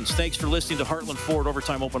Reed Wilkins. Thanks for listening to Heartland Ford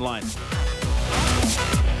Overtime Open Line.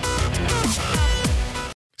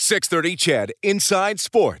 630 CHED Inside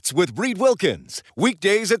Sports with Reed Wilkins.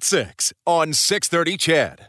 Weekdays at 6 on 630 CHED.